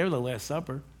wasn't there the Last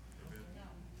Supper.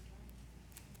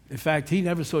 In fact, he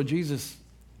never saw Jesus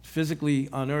physically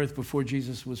on earth before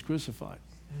Jesus was crucified.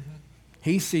 Mm-hmm.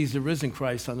 He sees the risen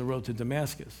Christ on the road to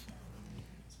Damascus.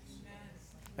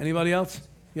 Anybody else?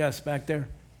 Yes, back there.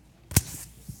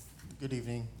 Good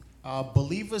evening.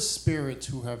 Believers' spirits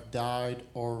who have died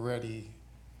already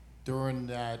during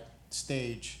that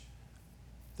stage,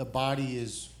 the body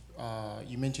is,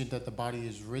 you mentioned that the body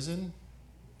is risen,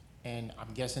 and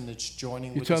I'm guessing it's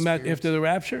joining You're with the talking about spirits. after the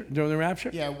rapture? During the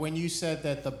rapture? Yeah, when you said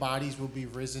that the bodies will be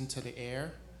risen to the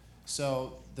air,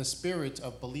 so the spirits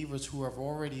of believers who have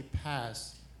already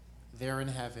passed, they're in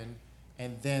heaven,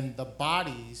 and then the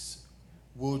bodies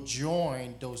will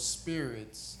join those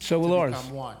spirits So will to ours.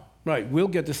 become one. Right, we'll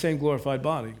get the same glorified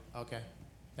body. Okay,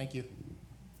 thank you.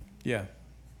 Yeah.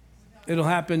 It'll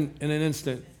happen in an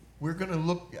instant. We're going to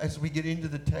look as we get into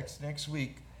the text next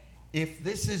week. If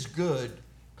this is good,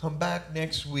 come back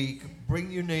next week. Bring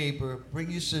your neighbor,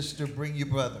 bring your sister, bring your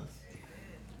brother.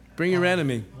 Bring your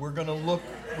enemy. We're going to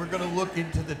look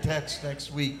into the text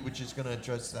next week, which is going to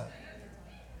address that.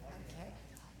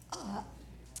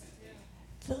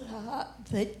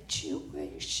 The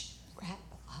Jewish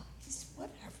rabbis,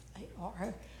 whatever they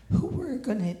are, who were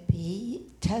going to be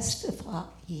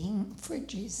testifying for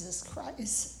Jesus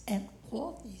Christ and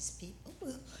all these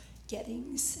people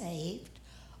getting saved,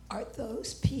 are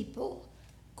those people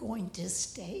going to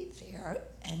stay there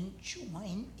and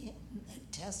join in the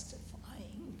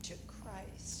testifying to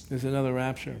Christ? There's another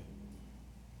rapture,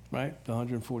 right? The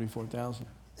 144,000.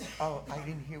 Oh, I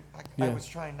didn't hear. I Yeah. was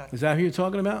trying not to. Is that who you're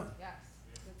talking about? Yes.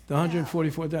 The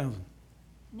 144,000.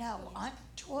 No, I'm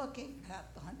talking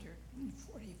about the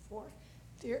 144.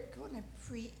 They're going to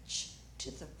preach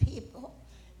to the people,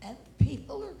 and the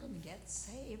people are going to get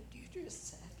saved. You just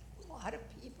said a lot of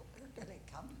people are going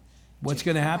to come. What's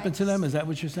going to happen to them? Is that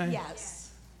what you're saying?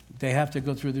 Yes, They have to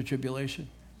go through the tribulation.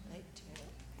 they do.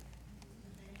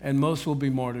 And most will be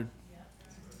martyred.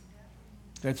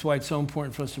 That's why it's so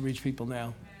important for us to reach people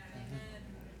now.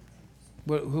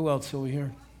 Who else are we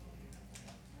here?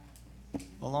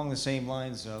 Along the same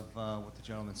lines of what the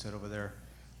gentleman said over there,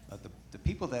 the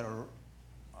people that are...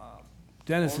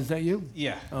 Dennis, is that you?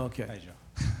 Yeah. Oh, okay. Hi,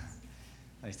 Joe.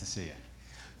 Nice to see you.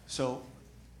 So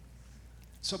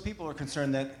people are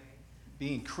concerned that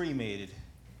being cremated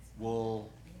will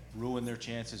ruin their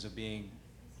chances of being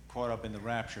caught up in the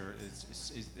rapture.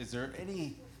 Is there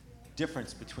any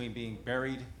difference between being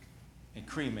buried and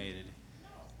cremated?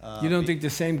 You don't think the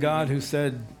same God who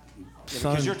said,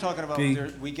 son, because you're talking about be...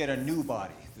 we get a new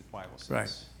body, the Bible says.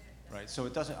 Right. Right. So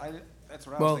it doesn't, that's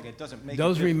what I was Well, thinking. It doesn't make a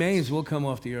those difference. remains will come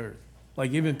off the earth.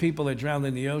 Like even people that drowned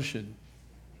in the ocean,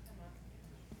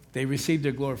 they received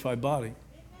their glorified body.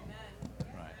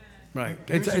 Right.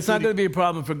 It's not going to be a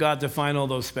problem for God to find all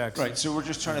those specks. Right, so we're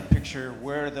just trying to picture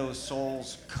where those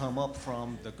souls come up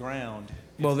from the ground.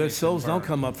 if Well, their they've been souls don't burned.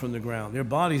 come up from the ground. Their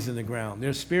body's in the ground.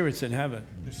 Their spirit's in heaven.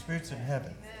 The spirit's in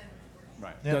heaven.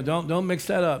 Right. Yeah. No, don't mix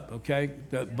that up, okay?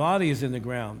 The body is in the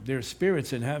ground. Their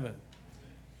spirit's in heaven.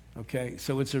 Okay?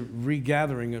 So it's a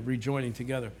regathering, a rejoining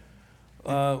together.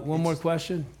 One more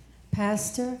question?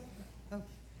 Pastor?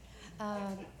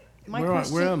 My Where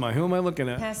question, am I? Who am I looking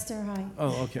at? Pastor, hi.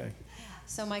 Oh, okay.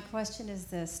 So my question is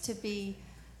this: to be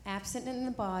absent in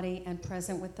the body and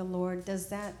present with the Lord, does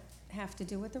that have to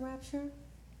do with the rapture?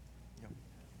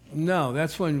 No,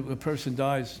 that's when a person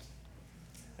dies.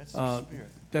 That's the spirit.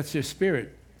 That's their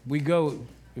spirit. We go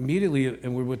immediately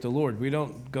and we're with the Lord. We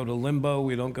don't go to limbo.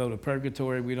 We don't go to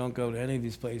purgatory. We don't go to any of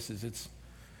these places.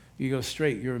 you go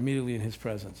straight. You're immediately in his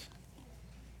presence.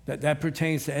 That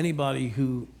pertains to anybody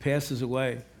who passes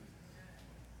away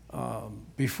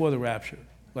before the rapture.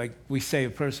 Like we say, a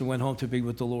person went home to be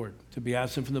with the Lord. To be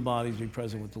absent from the body, to be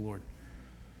present with the Lord.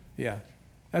 Yeah.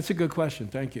 That's a good question.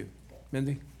 Thank you.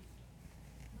 Mindy?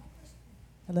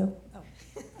 Hello? Oh,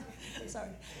 sorry.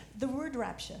 The word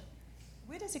rapture,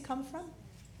 where does it come from?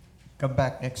 Come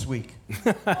back next week.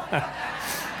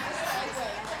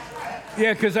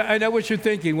 Yeah, because I know what you're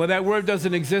thinking. Well, that word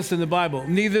doesn't exist in the Bible.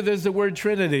 Neither does the word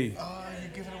Trinity. Oh, you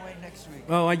give it away next week.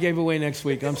 Oh, I gave away next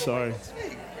week. I'm sorry.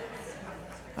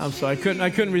 I'm sorry. I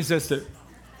couldn't resist it.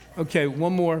 Okay,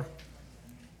 one more.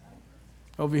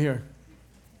 Over here.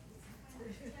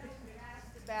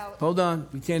 Hold on.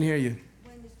 We can't hear you.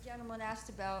 When this gentleman asked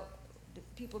about the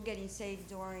people getting saved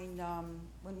during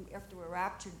after we're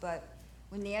raptured, but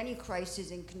when the Antichrist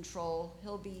is in control,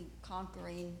 he'll be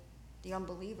conquering the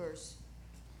unbelievers.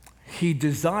 He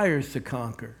desires to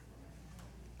conquer.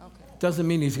 Okay. Doesn't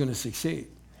mean he's going to succeed.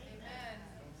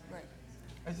 Right.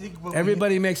 I think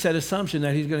Everybody makes that assumption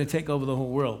that he's going to take over the whole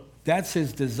world. That's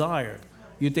his desire.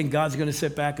 You think God's going to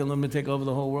sit back and let him take over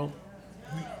the whole world?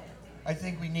 I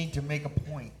think we need to make a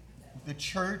point. The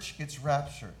church gets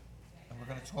raptured, and we're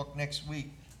going to talk next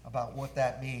week about what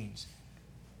that means.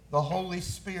 The Holy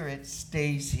Spirit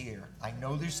stays here. I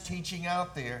know there's teaching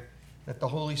out there that the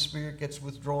Holy Spirit gets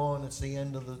withdrawn. It's the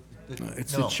end of the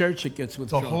It's the church that gets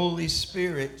withdrawn. The Holy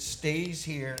Spirit stays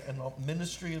here, and the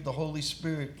ministry of the Holy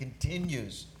Spirit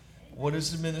continues. What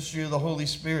is the ministry of the Holy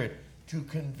Spirit? To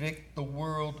convict the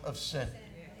world of sin.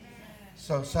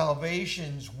 So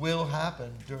salvations will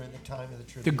happen during the time of the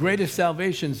tribulation. The greatest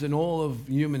salvations in all of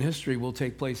human history will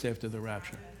take place after the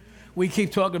rapture. We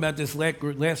keep talking about this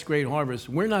last great harvest.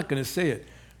 We're not going to see it.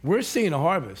 We're seeing a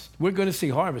harvest. We're going to see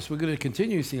harvest. We're going to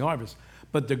continue to see harvest.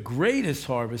 But the greatest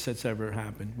harvest that's ever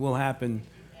happened will happen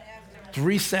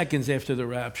 3 seconds after the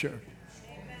rapture.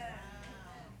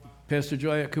 Pastor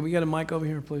Joy, can we get a mic over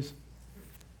here, please?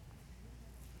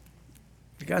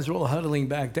 You guys are all huddling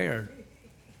back there.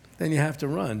 Then you have to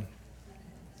run.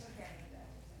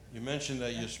 You mentioned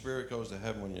that your spirit goes to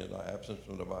heaven when you're absent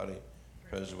from the body,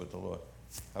 present with the Lord.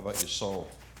 How about your soul?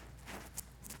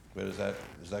 Where does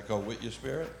that go with your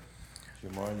spirit?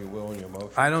 Your mind, your will, and your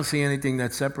emotions? I don't see anything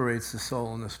that separates the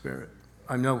soul and the spirit.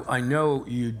 I know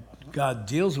God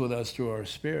deals with us through our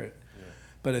spirit. Yeah.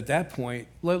 But at that point,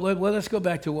 let's go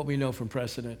back to what we know from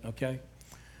precedent, okay?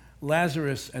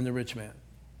 Lazarus and the rich man,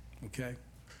 okay?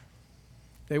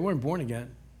 They weren't born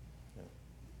again.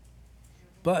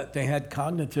 But they had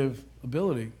cognitive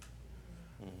ability.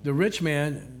 The rich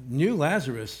man knew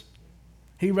Lazarus.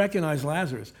 He recognized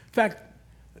Lazarus. In fact,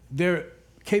 their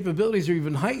capabilities are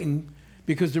even heightened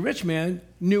because the rich man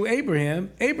knew Abraham.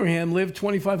 Abraham lived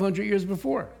 2,500 years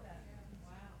before.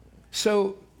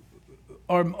 So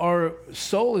our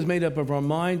soul is made up of our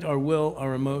mind, our will,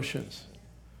 our emotions.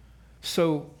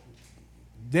 So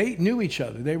they knew each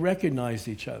other. They recognized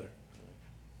each other.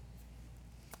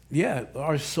 Yeah,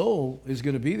 our soul is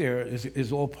going to be there,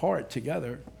 is all part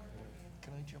together.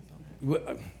 Can I jump on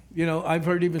that? You know, I've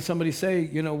heard even somebody say,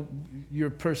 you know, your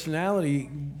personality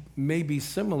may be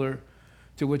similar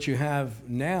to what you have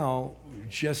now,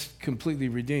 just completely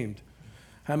redeemed.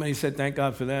 How many said thank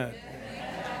God for that?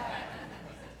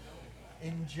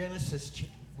 In Genesis,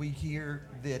 we hear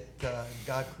that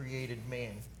God created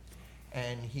man,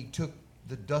 and he took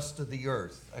the dust of the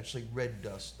earth, actually red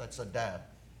dust, that's a dab.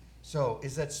 So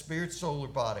is that spirit, soul, or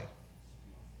body?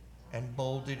 And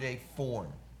molded a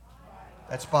form.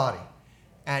 That's body.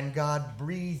 And God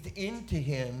breathed into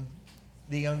him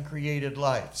the uncreated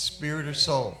life. Spirit or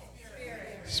soul?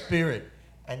 Spirit.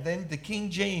 And then the King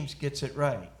James gets it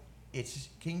right.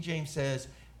 King James says,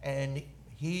 and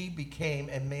man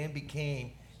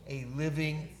became a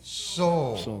living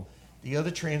soul. The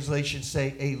other translations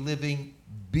say a living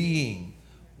being.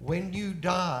 When you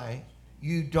die,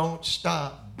 you don't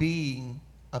stop being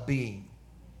a being.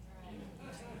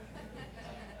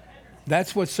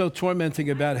 That's what's so tormenting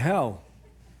about hell.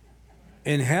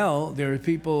 In hell, there are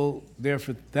people there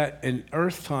for that in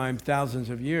earth time, thousands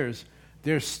of years.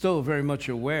 They're still very much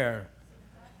aware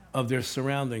of their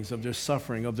surroundings, of their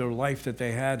suffering, of their life that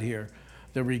they had here,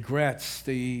 the regrets,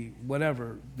 the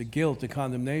whatever, the guilt, the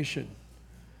condemnation.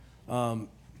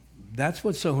 That's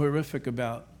what's so horrific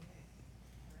about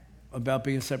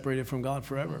being separated from God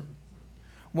forever.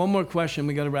 One more question.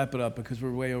 We got to wrap it up because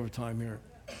we're way over time here.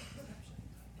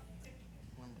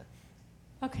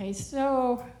 Okay,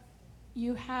 so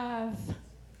you have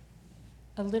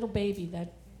a little baby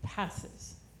that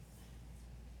passes.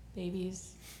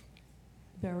 Baby's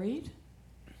buried.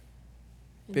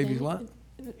 Baby's what?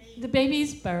 The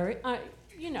baby's buried.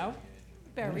 you know,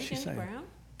 buried she in the saying? ground.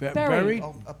 Buried?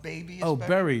 Oh, a baby is Oh,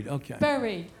 buried? buried, okay.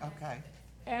 Buried. Okay.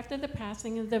 After the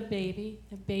passing of the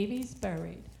baby's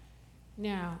buried.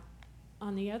 Now,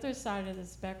 on the other side of the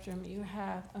spectrum, you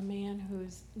have a man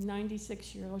who's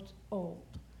 96 years old.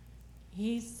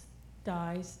 He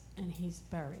dies and he's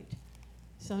buried.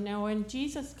 So now when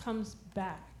Jesus comes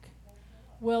back,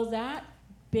 will that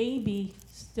baby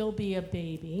still be a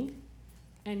baby?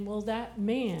 And will that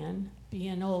man be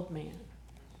an old man?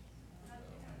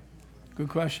 Good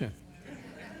question.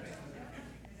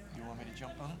 You want me to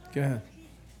jump on it? Go ahead.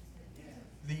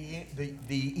 The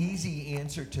easy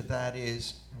answer to that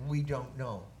is we don't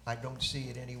know. I don't see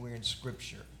it anywhere in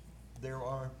Scripture. There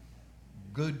are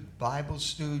good Bible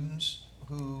students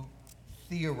who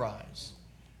theorize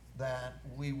that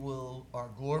our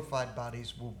glorified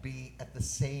bodies will be at the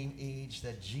same age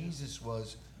that Jesus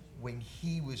was when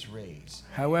he was raised.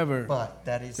 However, but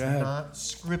that is go ahead. not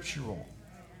scriptural.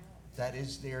 That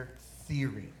is their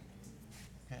theory.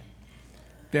 Okay.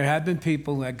 There have been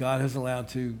people that God has allowed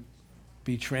to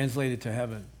be translated to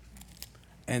heaven,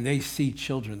 and they see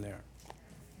children there.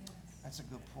 That's a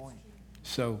good point.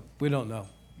 So we don't know.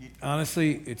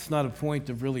 Honestly, it's not a point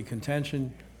of really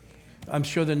contention. I'm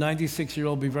sure the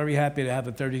 96-year-old will be very happy to have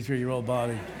a 33-year-old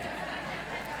body.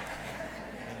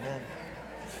 Amen.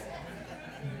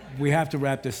 We have to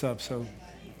wrap this up, so. There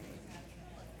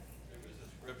is a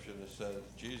scripture that says,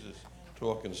 Jesus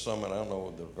talking to someone, I don't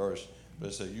know the verse, but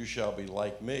it says, you shall be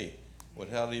like me.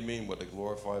 How do you mean, with a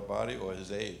glorified body or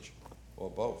his age?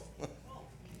 Or both?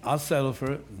 I'll settle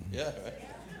for it. Yeah, right?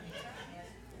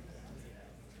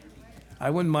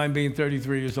 I wouldn't mind being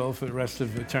 33 years old for the rest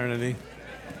of eternity.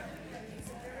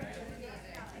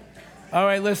 All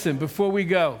right, listen, before we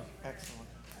go,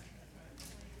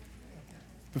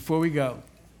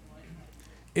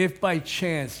 if by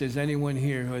chance there's anyone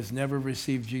here who has never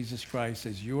received Jesus Christ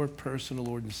as your personal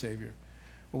Lord and Savior,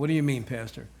 well, what do you mean,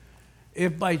 Pastor?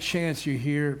 If by chance you're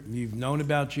here, you've known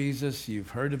about Jesus, you've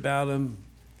heard about him,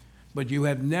 but you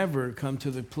have never come to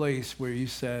the place where you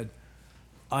said,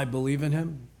 I believe in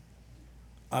him,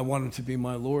 I want him to be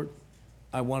my Lord,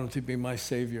 I want him to be my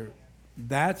Savior.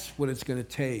 That's what it's going to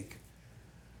take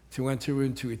to enter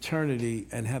into eternity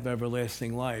and have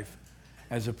everlasting life,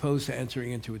 as opposed to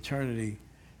entering into eternity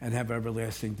and have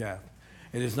everlasting death.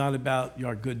 It is not about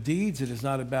your good deeds. It is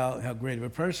not about how great of a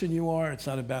person you are. It's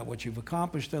not about what you've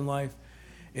accomplished in life.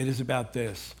 It is about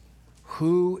this.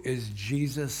 Who is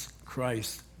Jesus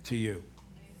Christ to you?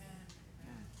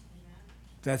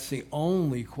 That's the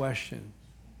only question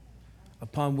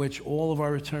upon which all of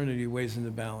our eternity weighs in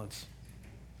the balance.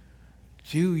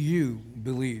 Do you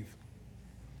believe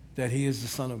that he is the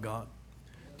Son of God?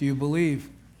 Do you believe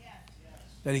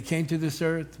that he came to this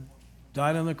earth,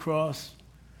 died on the cross,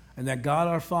 and that God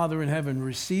our Father in heaven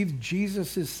received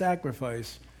Jesus'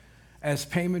 sacrifice as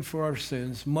payment for our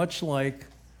sins, much like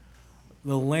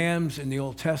the lambs in the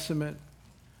Old Testament,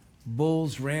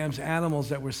 bulls, rams, animals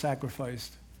that were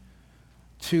sacrificed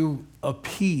to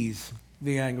appease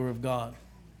the anger of God?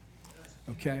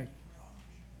 Okay?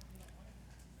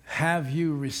 Have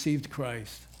you received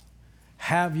Christ?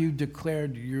 Have you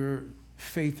declared your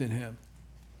faith in him?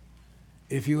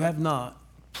 If you have not,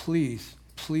 please,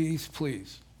 please,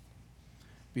 please,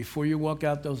 before you walk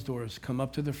out those doors, come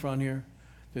up to the front here.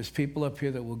 There's people up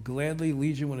here that will gladly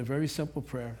lead you in a very simple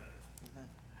prayer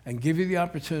and give you the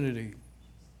opportunity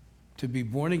to be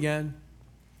born again,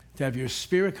 to have your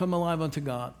spirit come alive unto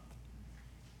God,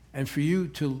 and for you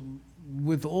to,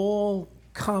 with all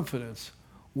confidence,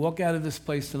 walk out of this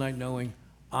place tonight knowing,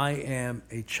 I am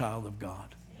a child of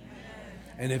God. Amen.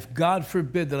 And if God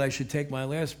forbid that I should take my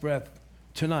last breath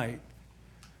tonight,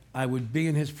 I would be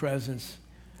in his presence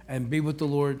and be with the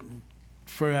Lord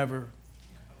forever.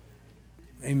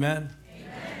 Amen?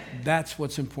 Amen. That's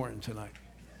what's important tonight.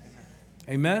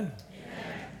 Amen? Amen?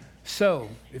 So,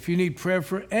 if you need prayer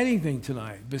for anything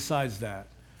tonight besides that,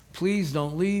 please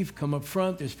don't leave. Come up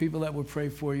front. There's people that will pray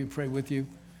for you, pray with you.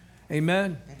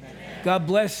 Amen? Amen. God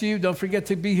bless you. Don't forget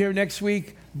to be here next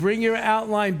week. Bring your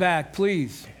outline back,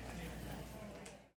 please.